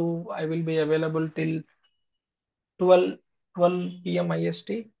 IST to I will be available till 12 p.m.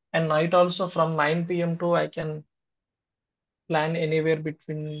 IST, and night also from 9 p.m. to I can plan anywhere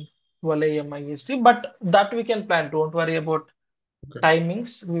between 12 a.m. IST. But that we can plan. Don't worry about Okay.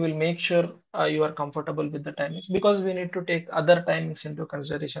 timings. We will make sure you are comfortable with the timings because we need to take other timings into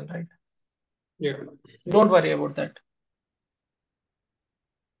consideration, right? Yeah. Don't worry about that.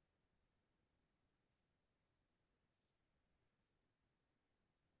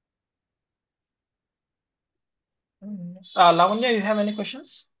 Lavanya, you have any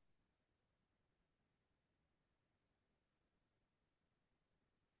questions?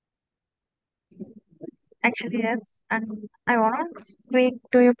 Actually, yes. And I want to speak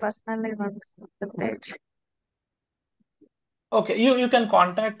to you personally once with it. Okay, you can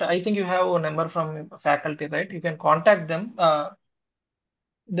contact. I think you have a number from faculty, right? You can contact them.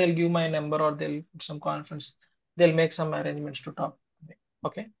 They'll give my number or they'll put some conference. They'll make some arrangements to talk.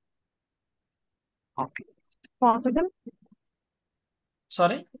 Okay. Okay. Is it possible?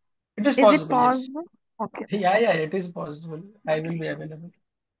 Sorry. It is Is it possible. Yes. possible? Okay then. Yeah, yeah. It is possible. I will Okay. be available.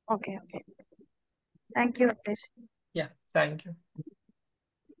 Okay. Okay. Thank you, Ritesh. Yeah. Thank you.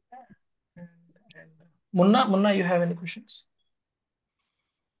 And, and Munna, you have any questions?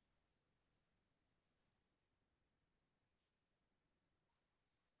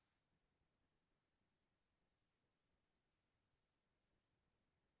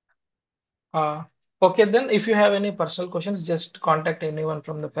 Uh, okay, then if you have any personal questions, just contact anyone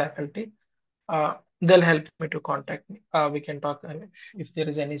from the faculty. They'll help me to contact me. We can talk if there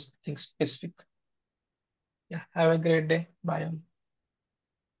is anything specific. Yeah, have a great day. Bye all.